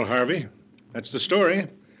 Well, Harvey, that's the story.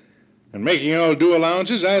 And making all due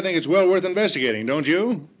allowances, I think it's well worth investigating, don't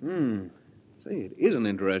you? Say, it is an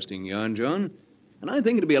interesting yarn, John. And I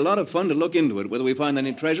think it'd be a lot of fun to look into it, whether we find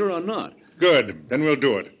any treasure or not. Good. Then we'll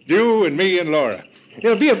do it. You and me and Laura.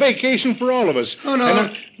 It'll be a vacation for all of us. Oh, no.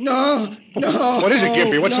 No. What is it,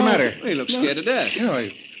 Gimpy? What's the matter? He looks scared to death.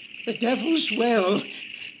 The Devil's Well.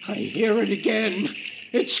 I hear it again.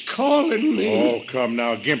 It's calling me. Oh, come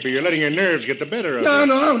now, Gimpy. You're letting your nerves get the better of you.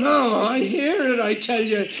 No. I hear it, I tell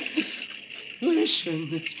you.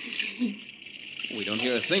 Listen. We don't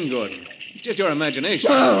hear a thing, Gordon. It's just your imagination.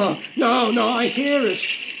 No. I hear it.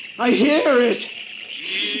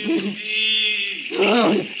 Gimpy,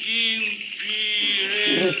 help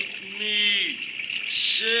me.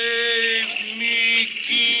 Save me,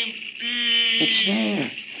 Gimpy. It's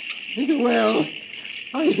there. In the well.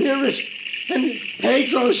 I hear it. And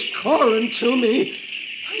Pedro's calling to me.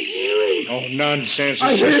 I hear him. Oh, nonsense.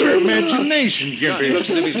 It's just your imagination, Gimpy. It looks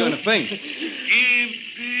as if he's going to faint.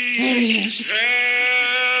 Gimpy, there he is.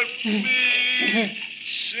 Help me.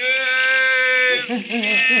 Save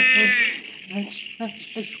me. That's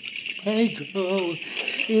Pedro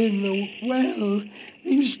in the well.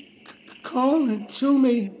 He's calling to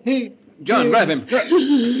me. John, grab him.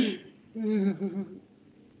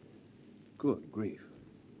 Good grief.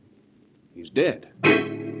 He's dead.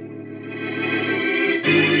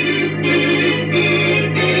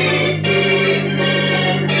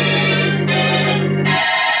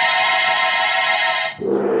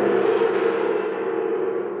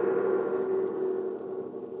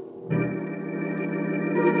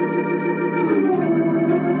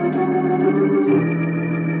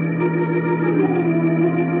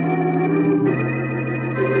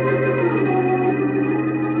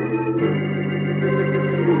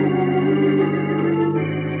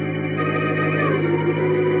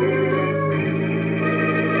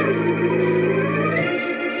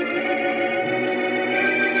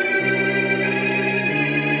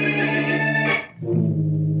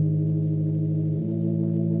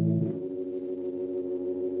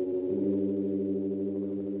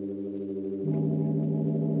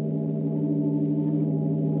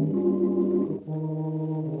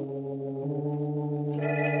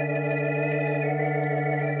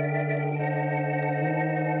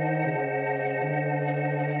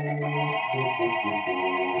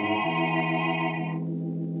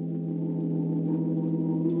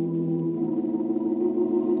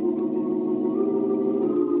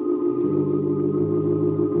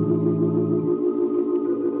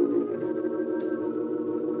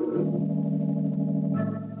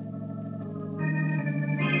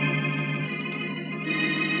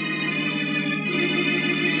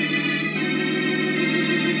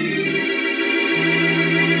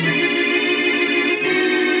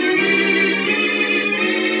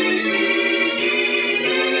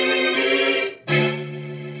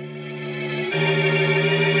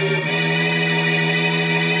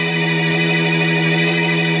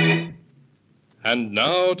 And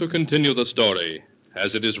now to continue the story,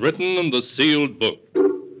 as it is written in the sealed book.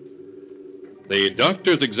 The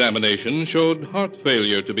doctor's examination showed heart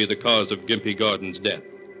failure to be the cause of Gimpy Gordon's death,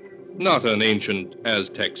 not an ancient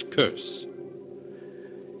Aztec's curse.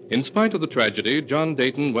 In spite of the tragedy, John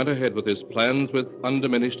Dayton went ahead with his plans with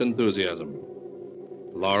undiminished enthusiasm.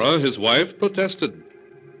 Laura, his wife, protested,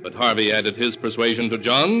 but Harvey added his persuasion to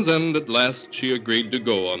John's, and at last she agreed to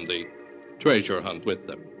go on the treasure hunt with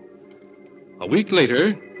them. A week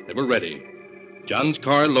later, they were ready, John's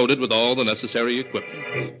car loaded with all the necessary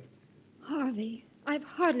equipment. Harvey, I've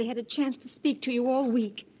hardly had a chance to speak to you all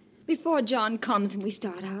week. Before John comes and we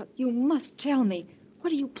start out, you must tell me,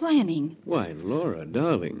 what are you planning? Why, Laura,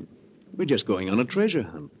 darling, we're just going on a treasure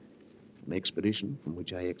hunt. An expedition from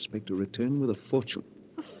which I expect to return with a fortune.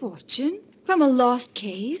 A fortune? From a lost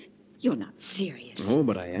cave? You're not serious. Oh,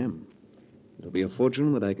 but I am. It'll be a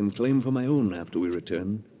fortune that I can claim for my own after we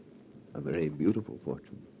return. A very beautiful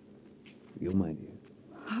fortune. You, my dear.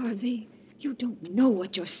 Harvey, you don't know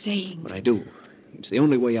what you're saying. But I do. It's the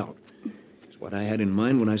only way out. It's what I had in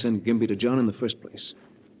mind when I sent Gimpy to John in the first place.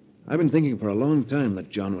 I've been thinking for a long time that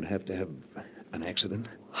John would have to have an accident.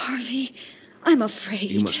 Harvey, I'm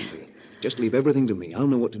afraid. You mustn't be. Just leave everything to me. I'll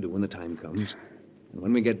know what to do when the time comes. And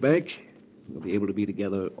when we get back, we'll be able to be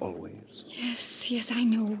together always. Yes, I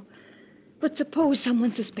know. But suppose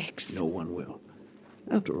someone suspects. No one will.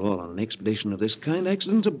 After all, on an expedition of this kind,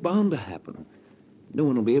 accidents are bound to happen. No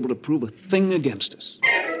one will be able to prove a thing against us.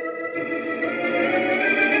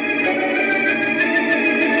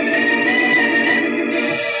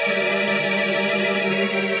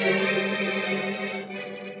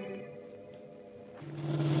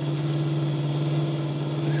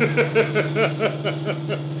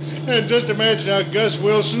 And just imagine how Gus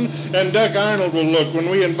Wilson and Duck Arnold will look when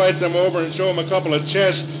we invite them over and show them a couple of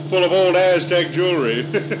chests full of old Aztec jewelry.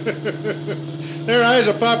 Their eyes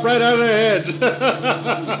will pop right out of their heads.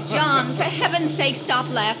 John, for heaven's sake, stop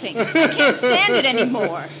laughing. I can't stand it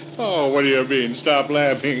anymore. Oh, what do you mean, stop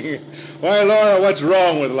laughing? Why, Laura, what's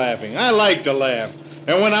wrong with laughing? I like to laugh.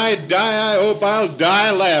 And when I die, I hope I'll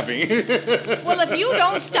die laughing. Well, if you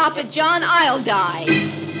don't stop it, John, I'll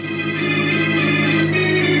die.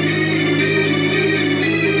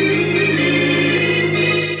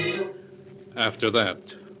 After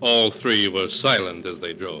that, all three were silent as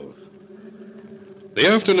they drove. The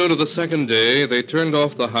afternoon of the second day, they turned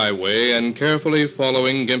off the highway and, carefully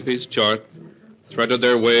following Gimpy's chart, threaded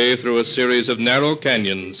their way through a series of narrow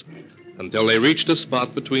canyons until they reached a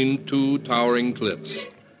spot between two towering cliffs.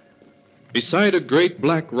 Beside a great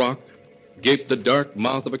black rock gaped the dark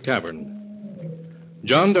mouth of a cavern.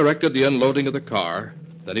 John directed the unloading of the car,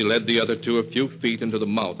 then he led the other two a few feet into the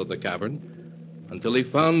mouth of the cavern until he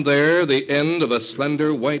found there the end of a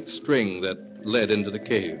slender white string that led into the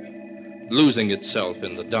cave, losing itself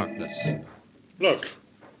in the darkness. Look,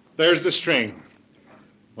 there's the string.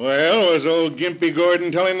 Well, was old Gimpy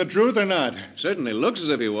Gordon telling the truth or not? Certainly looks as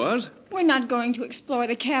if he was. We're not going to explore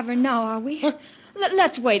the cavern now, are we?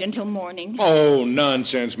 Let's wait until morning. Oh,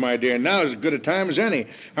 nonsense, my dear. Now is as good a time as any.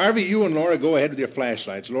 Harvey, you and Laura go ahead with your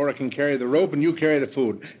flashlights. Laura can carry the rope and you carry the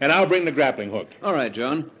food. And I'll bring the grappling hook. All right,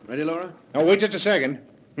 John. Ready, Laura? Now, wait just a second.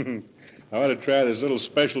 I ought to try this little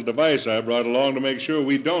special device I brought along to make sure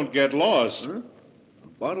we don't get lost. Huh? A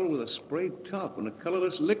bottle with a sprayed top and a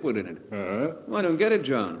colorless liquid in it. Uh-huh. Well, I don't get it,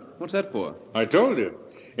 John. What's that for? I told you.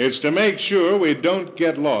 It's to make sure we don't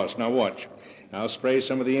get lost. Now, watch. I'll spray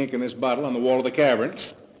some of the ink in this bottle on the wall of the cavern.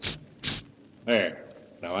 There.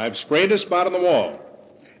 Now, I've sprayed a spot on the wall.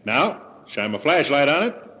 Now, shine my flashlight on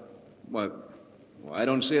it. Well, I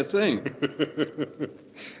don't see a thing.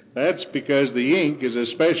 That's because the ink is a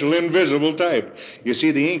special invisible type. You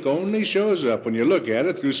see, the ink only shows up when you look at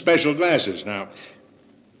it through special glasses. Now,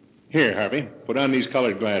 here, Harvey, put on these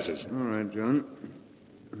colored glasses. All right, John.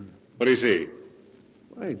 What do you see?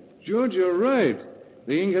 Why, George, you're right.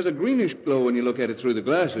 The ink has a greenish glow when you look at it through the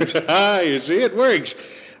glasses. You see, it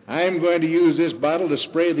works. I'm going to use this bottle to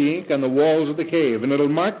spray the ink on the walls of the cave, and it'll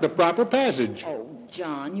mark the proper passage. Oh,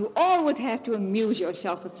 John, you always have to amuse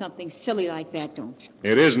yourself with something silly like that, don't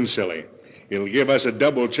you? It isn't silly. It'll give us a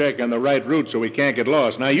double check on the right route so we can't get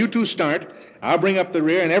lost. Now, you two start. I'll bring up the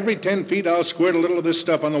rear, and every 10 feet I'll squirt a little of this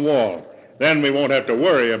stuff on the wall. Then we won't have to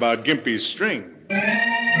worry about Gimpy's string.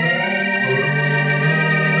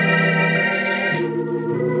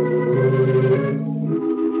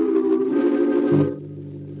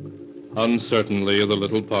 Uncertainly, the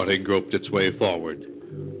little party groped its way forward,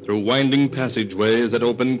 through winding passageways that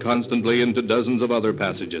opened constantly into dozens of other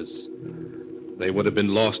passages. They would have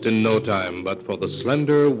been lost in no time but for the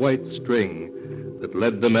slender white string that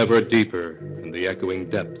led them ever deeper in the echoing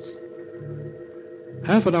depths.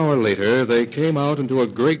 Half an hour later, they came out into a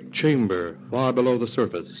great chamber far below the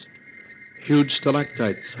surface. Huge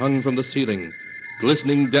stalactites hung from the ceiling,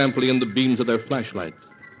 glistening damply in the beams of their flashlights.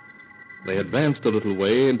 They advanced a little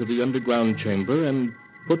way into the underground chamber and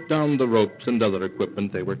put down the ropes and other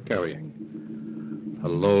equipment they were carrying. A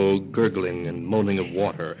low gurgling and moaning of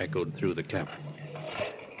water echoed through the cabin.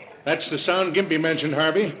 That's the sound Gimpy mentioned,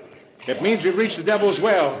 Harvey. It means we've reached the Devil's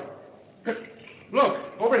Well. Look,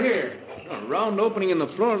 over here. A round opening in the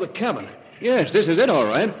floor of the cabin. Yes, this is it, all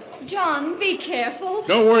right. John, be careful.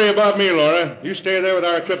 Don't worry about me, Laura. You stay there with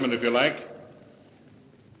our equipment if you like.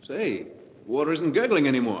 Say, water isn't gurgling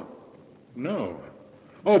anymore. No.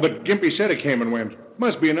 Oh, but Gimpy said it came and went.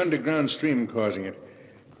 Must be an underground stream causing it.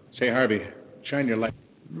 Say, Harvey, shine your light.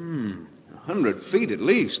 100 feet at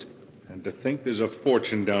least. And to think there's a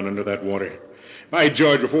fortune down under that water. By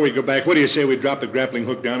George, before we go back, what do you say we drop the grappling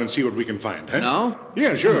hook down and see what we can find, huh? Now?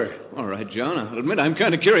 Yeah, sure. All right, John. I'll admit I'm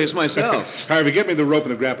kind of curious myself. Harvey, get me the rope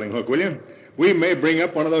and the grappling hook, will you? We may bring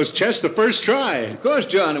up one of those chests the first try. Of course,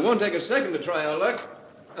 John. It won't take a second to try our luck.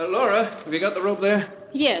 Laura, have you got the rope there?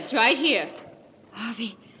 Yes, right here.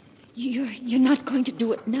 Harvey, you're not going to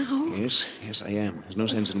do it now? Yes, I am. There's no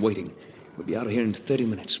sense in waiting. We'll be out of here in 30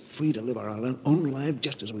 minutes, free to live our own lives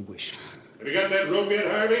just as we wish. Have you got that rope yet,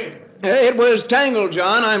 Harvey? It was tangled,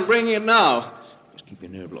 John. I'm bringing it now. Just keep your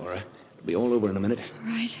nerve, Laura. It'll be all over in a minute.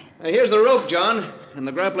 Right. Here's the rope, John, and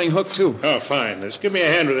the grappling hook, too. Oh, fine. Just give me a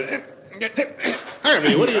hand with it.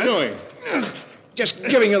 Harvey, what are you doing? Just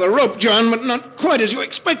giving you the rope, John, but not quite as you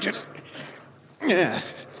expected. Yeah.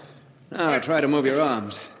 Now try to move your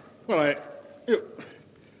arms. Well,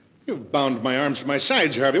 You've bound my arms to my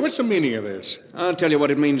sides, Harvey. What's the meaning of this? I'll tell you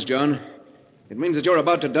what it means, John. It means that you're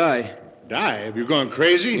about to die. Die? Have you gone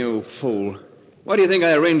crazy? You fool. Why do you think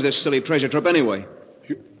I arranged this silly treasure trip anyway?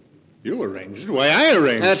 You arranged it? Why, I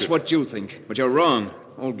arranged it. That's what you think, but you're wrong.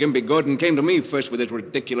 Old Gimpy Gordon came to me first with his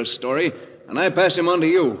ridiculous story, and I passed him on to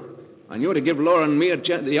you. I knew to give Laura and me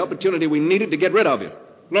the opportunity we needed to get rid of you.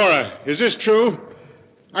 Laura, is this true?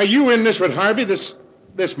 Are you in this with Harvey, this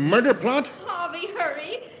murder plot? Harvey,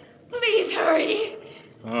 hurry. Please hurry.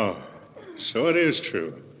 Oh, so it is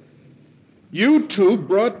true. You two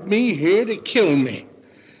brought me here to kill me.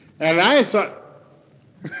 And I thought...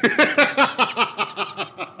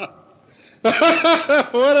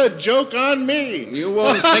 What a joke on me. You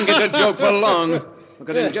won't think it's a joke for long.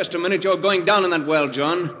 Because in just a minute you're going down in that well,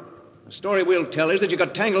 John. The story we'll tell is that you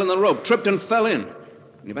got tangled in the rope, tripped and fell in.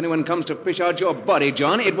 And if anyone comes to fish out your body,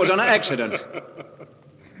 John, it was an accident.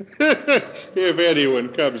 If anyone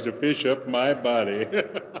comes to fish up my body.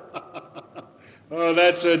 Oh,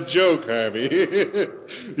 that's a joke, Harvey.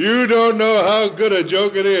 You don't know how good a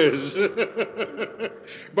joke it is.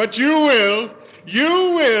 But you will.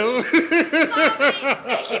 You will. Harvey,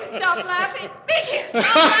 make him stop laughing. Make him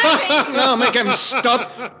stop laughing. Now make him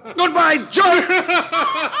stop. Goodbye, John.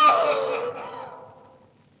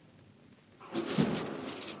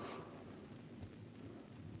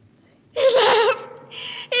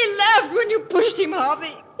 He laughed when you pushed him,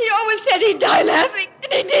 Harvey. He always said he'd die laughing,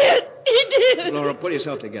 and he did. He did. Laura, pull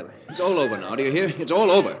yourself together. It's all over now, do you hear? It's all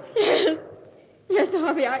over. Yes,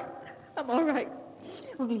 Harvey, I'm all right.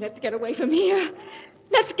 Only let's get away from here.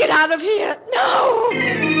 Let's get out of here. No!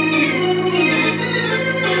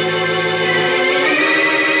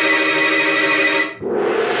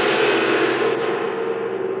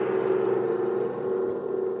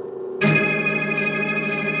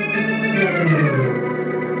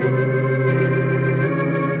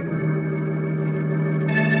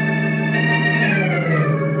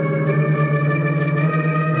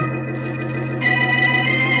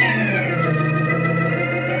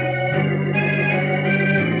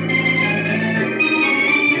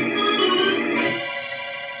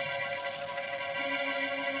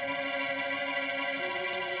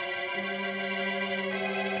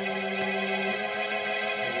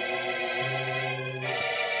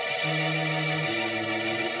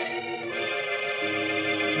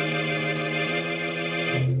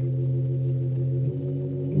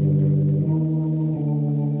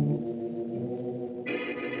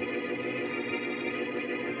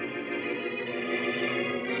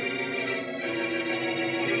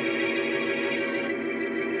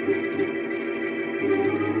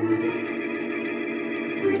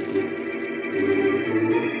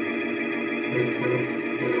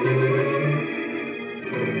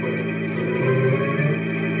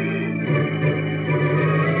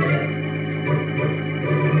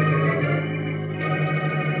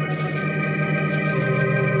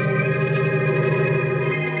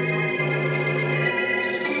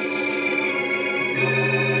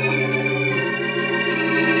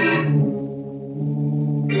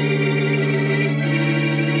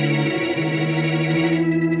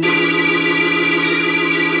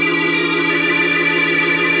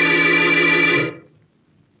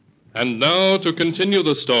 And now to continue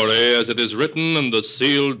the story as it is written in the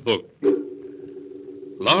sealed book.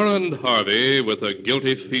 Laura and Harvey, with a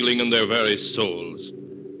guilty feeling in their very souls,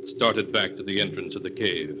 started back to the entrance of the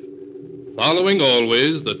cave, following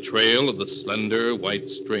always the trail of the slender white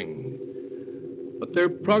string. But their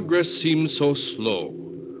progress seemed so slow,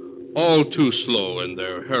 all too slow in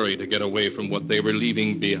their hurry to get away from what they were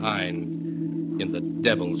leaving behind in the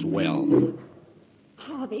Devil's Well.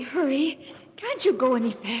 Harvey, hurry. Can't you go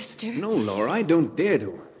any faster? No, Laura, I don't dare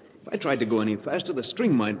to. If I tried to go any faster, the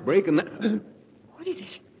string might break and that... What is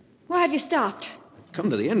it? Why have you stopped?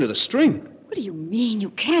 Come to the end of the string. What do you mean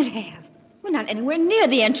you can't have? We're not anywhere near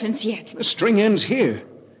the entrance yet. The string ends here.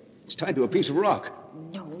 It's tied to a piece of rock.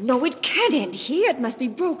 No, it can't end here. It must be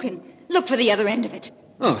broken. Look for the other end of it.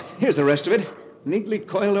 Oh, here's the rest of it, neatly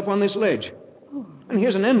coiled up on this ledge. Oh. And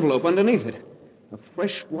here's an envelope underneath it. A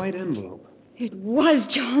fresh white envelope. It was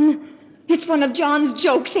John. It's one of John's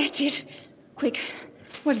jokes, that's it. Quick,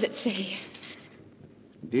 what does it say?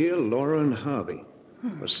 Dear Laura and Harvey,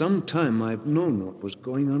 for some time I've known what was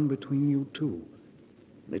going on between you two.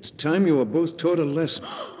 It's time you were both taught a lesson.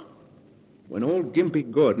 When old Gimpy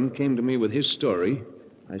Gordon came to me with his story,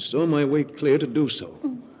 I saw my way clear to do so.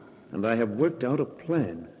 And I have worked out a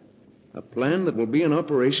plan that will be in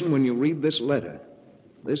operation when you read this letter.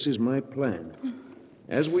 This is my plan.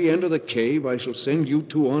 As we enter the cave, I shall send you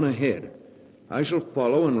two on ahead. I shall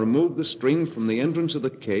follow and remove the string from the entrance of the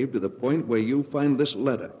cave to the point where you find this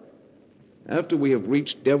letter. After we have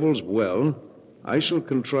reached Devil's Well, I shall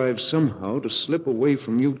contrive somehow to slip away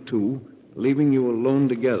from you two, leaving you alone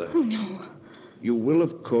together. Oh, no. You will,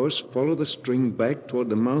 of course, follow the string back toward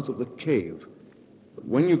the mouth of the cave. But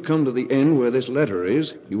when you come to the end where this letter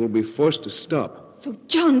is, you will be forced to stop. So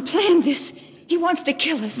John planned this. He wants to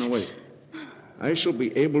kill us. No, wait. I shall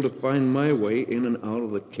be able to find my way in and out of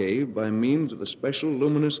the cave by means of the special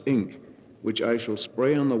luminous ink, which I shall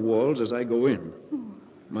spray on the walls as I go in.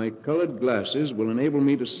 My colored glasses will enable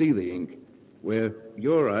me to see the ink, where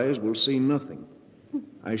your eyes will see nothing.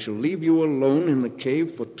 I shall leave you alone in the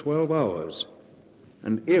cave for 12 hours.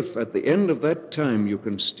 And if, at the end of that time, you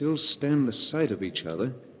can still stand the sight of each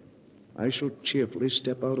other, I shall cheerfully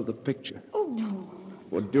step out of the picture. Oh, no.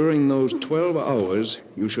 For during those 12 hours,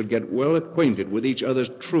 you should get well acquainted with each other's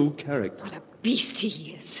true character. What a beast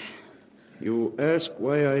he is. You ask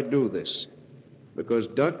why I do this. Because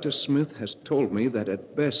Dr. Smith has told me that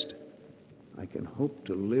at best, I can hope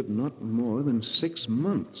to live not more than 6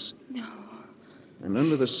 months. No. And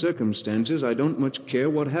under the circumstances, I don't much care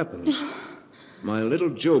what happens. No. My little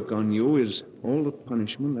joke on you is all the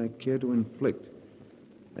punishment I care to inflict.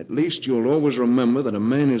 At least you'll always remember that a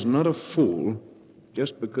man is not a fool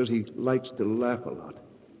just because he likes to laugh a lot.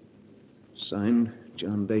 Signed,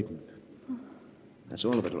 John Dayton. That's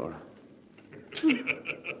all of it, Laura.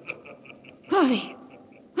 Harvey,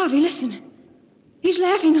 listen. He's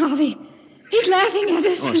laughing, Harvey. He's laughing at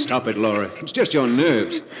us. Oh, stop it, Laura. It's just your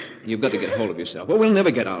nerves. You've got to get hold of yourself, or we'll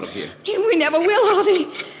never get out of here. We never will, Harvey.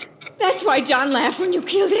 That's why John laughed when you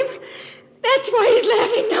killed him. That's why he's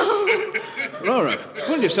laughing now. Laura,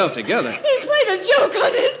 pull yourself together. He played a joke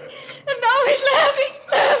on us, and now he's laughing.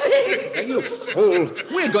 Hey, you fool.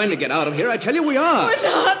 We're going to get out of here. I tell you we are.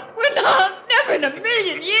 We're not. Never in a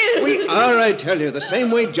million years. We are, I tell you, the same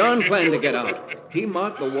way John planned to get out. He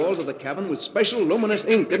marked the walls of the cabin with special luminous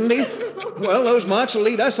ink, didn't he? Well, those marks will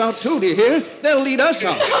lead us out, too, do you hear? They'll lead us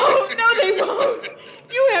out. No, they won't.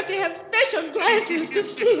 You have to have special glasses to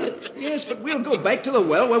see it. Yes, but we'll go back to the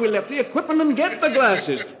well where we left the equipment and get the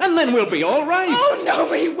glasses. And then we'll be all right. Oh,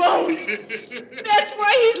 no, we won't. That's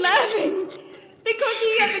why he's laughing. Because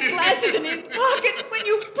he had the glasses in his pocket when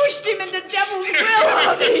you pushed him into Devil's Well,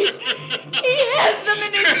 Harvey. He has them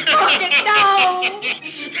in his pocket now.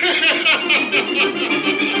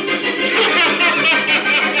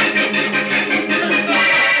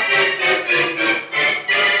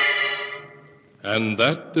 And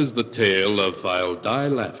that is the tale of I'll Die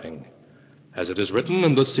Laughing, as it is written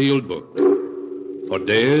in the sealed book. For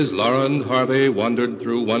days, Laura and Harvey wandered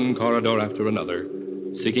through one corridor after another,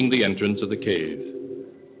 seeking the entrance of the cave.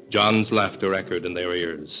 John's laughter echoed in their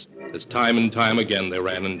ears, as time and time again they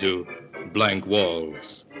ran into blank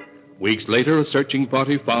walls. Weeks later, a searching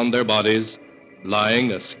party found their bodies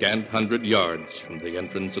lying a scant 100 yards from the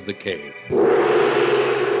entrance of the cave.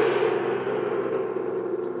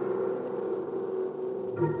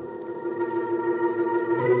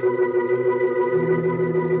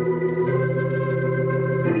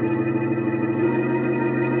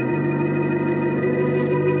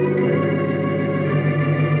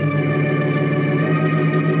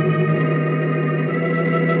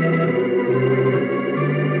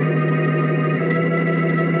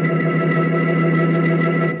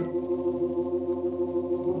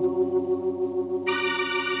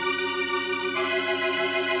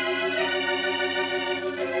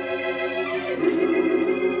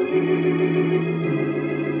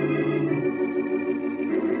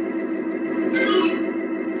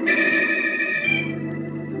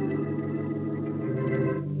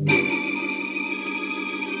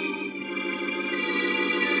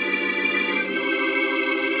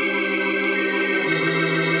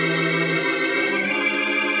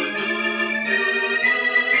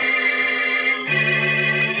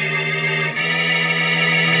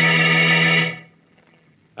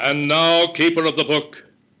 And now, keeper of the book,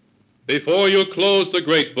 before you close the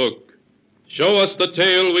great book, show us the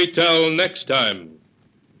tale we tell next time.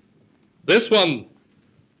 This one.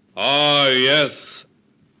 Ah, yes.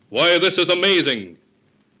 Why, this is amazing.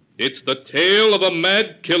 It's the tale of a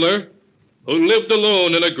mad killer who lived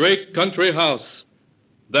alone in a great country house.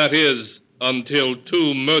 That is, until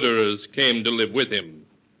two murderers came to live with him.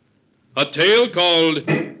 A tale called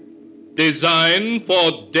Design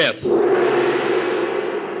for Death.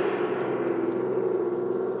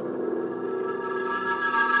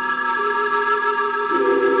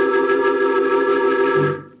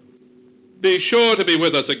 Be sure to be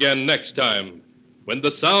with us again next time, when the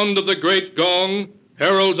sound of the great gong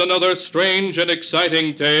heralds another strange and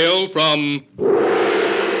exciting tale from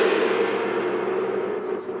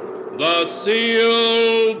The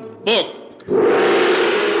Sealed Book.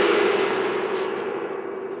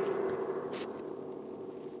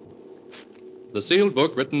 The Sealed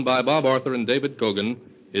Book, written by Bob Arthur and David Kogan,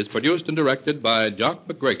 is produced and directed by Jock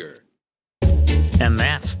MacGregor. And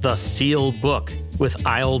that's The Sealed Book, with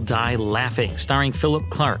I'll Die Laughing, starring Phillip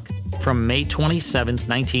Clarke, from May 27,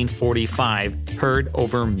 1945, heard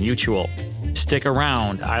over Mutual. Stick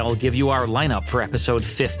around. I'll give you our lineup for episode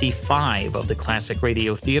 55 of the Classic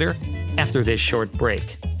Radio Theater after this short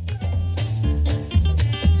break.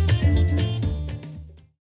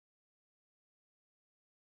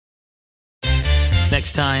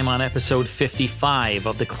 Next time on episode 55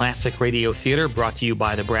 of the Classic Radio Theater, brought to you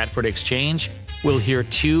by the Bradford Exchange, we'll hear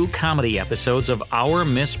 2 comedy episodes of Our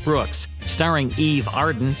Miss Brooks, starring Eve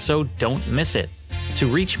Arden, so don't miss it. To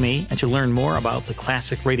reach me and to learn more about the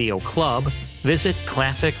Classic Radio Club, visit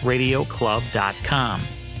classicradioclub.com.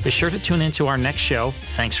 Be sure to tune in to our next show.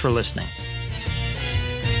 Thanks for listening.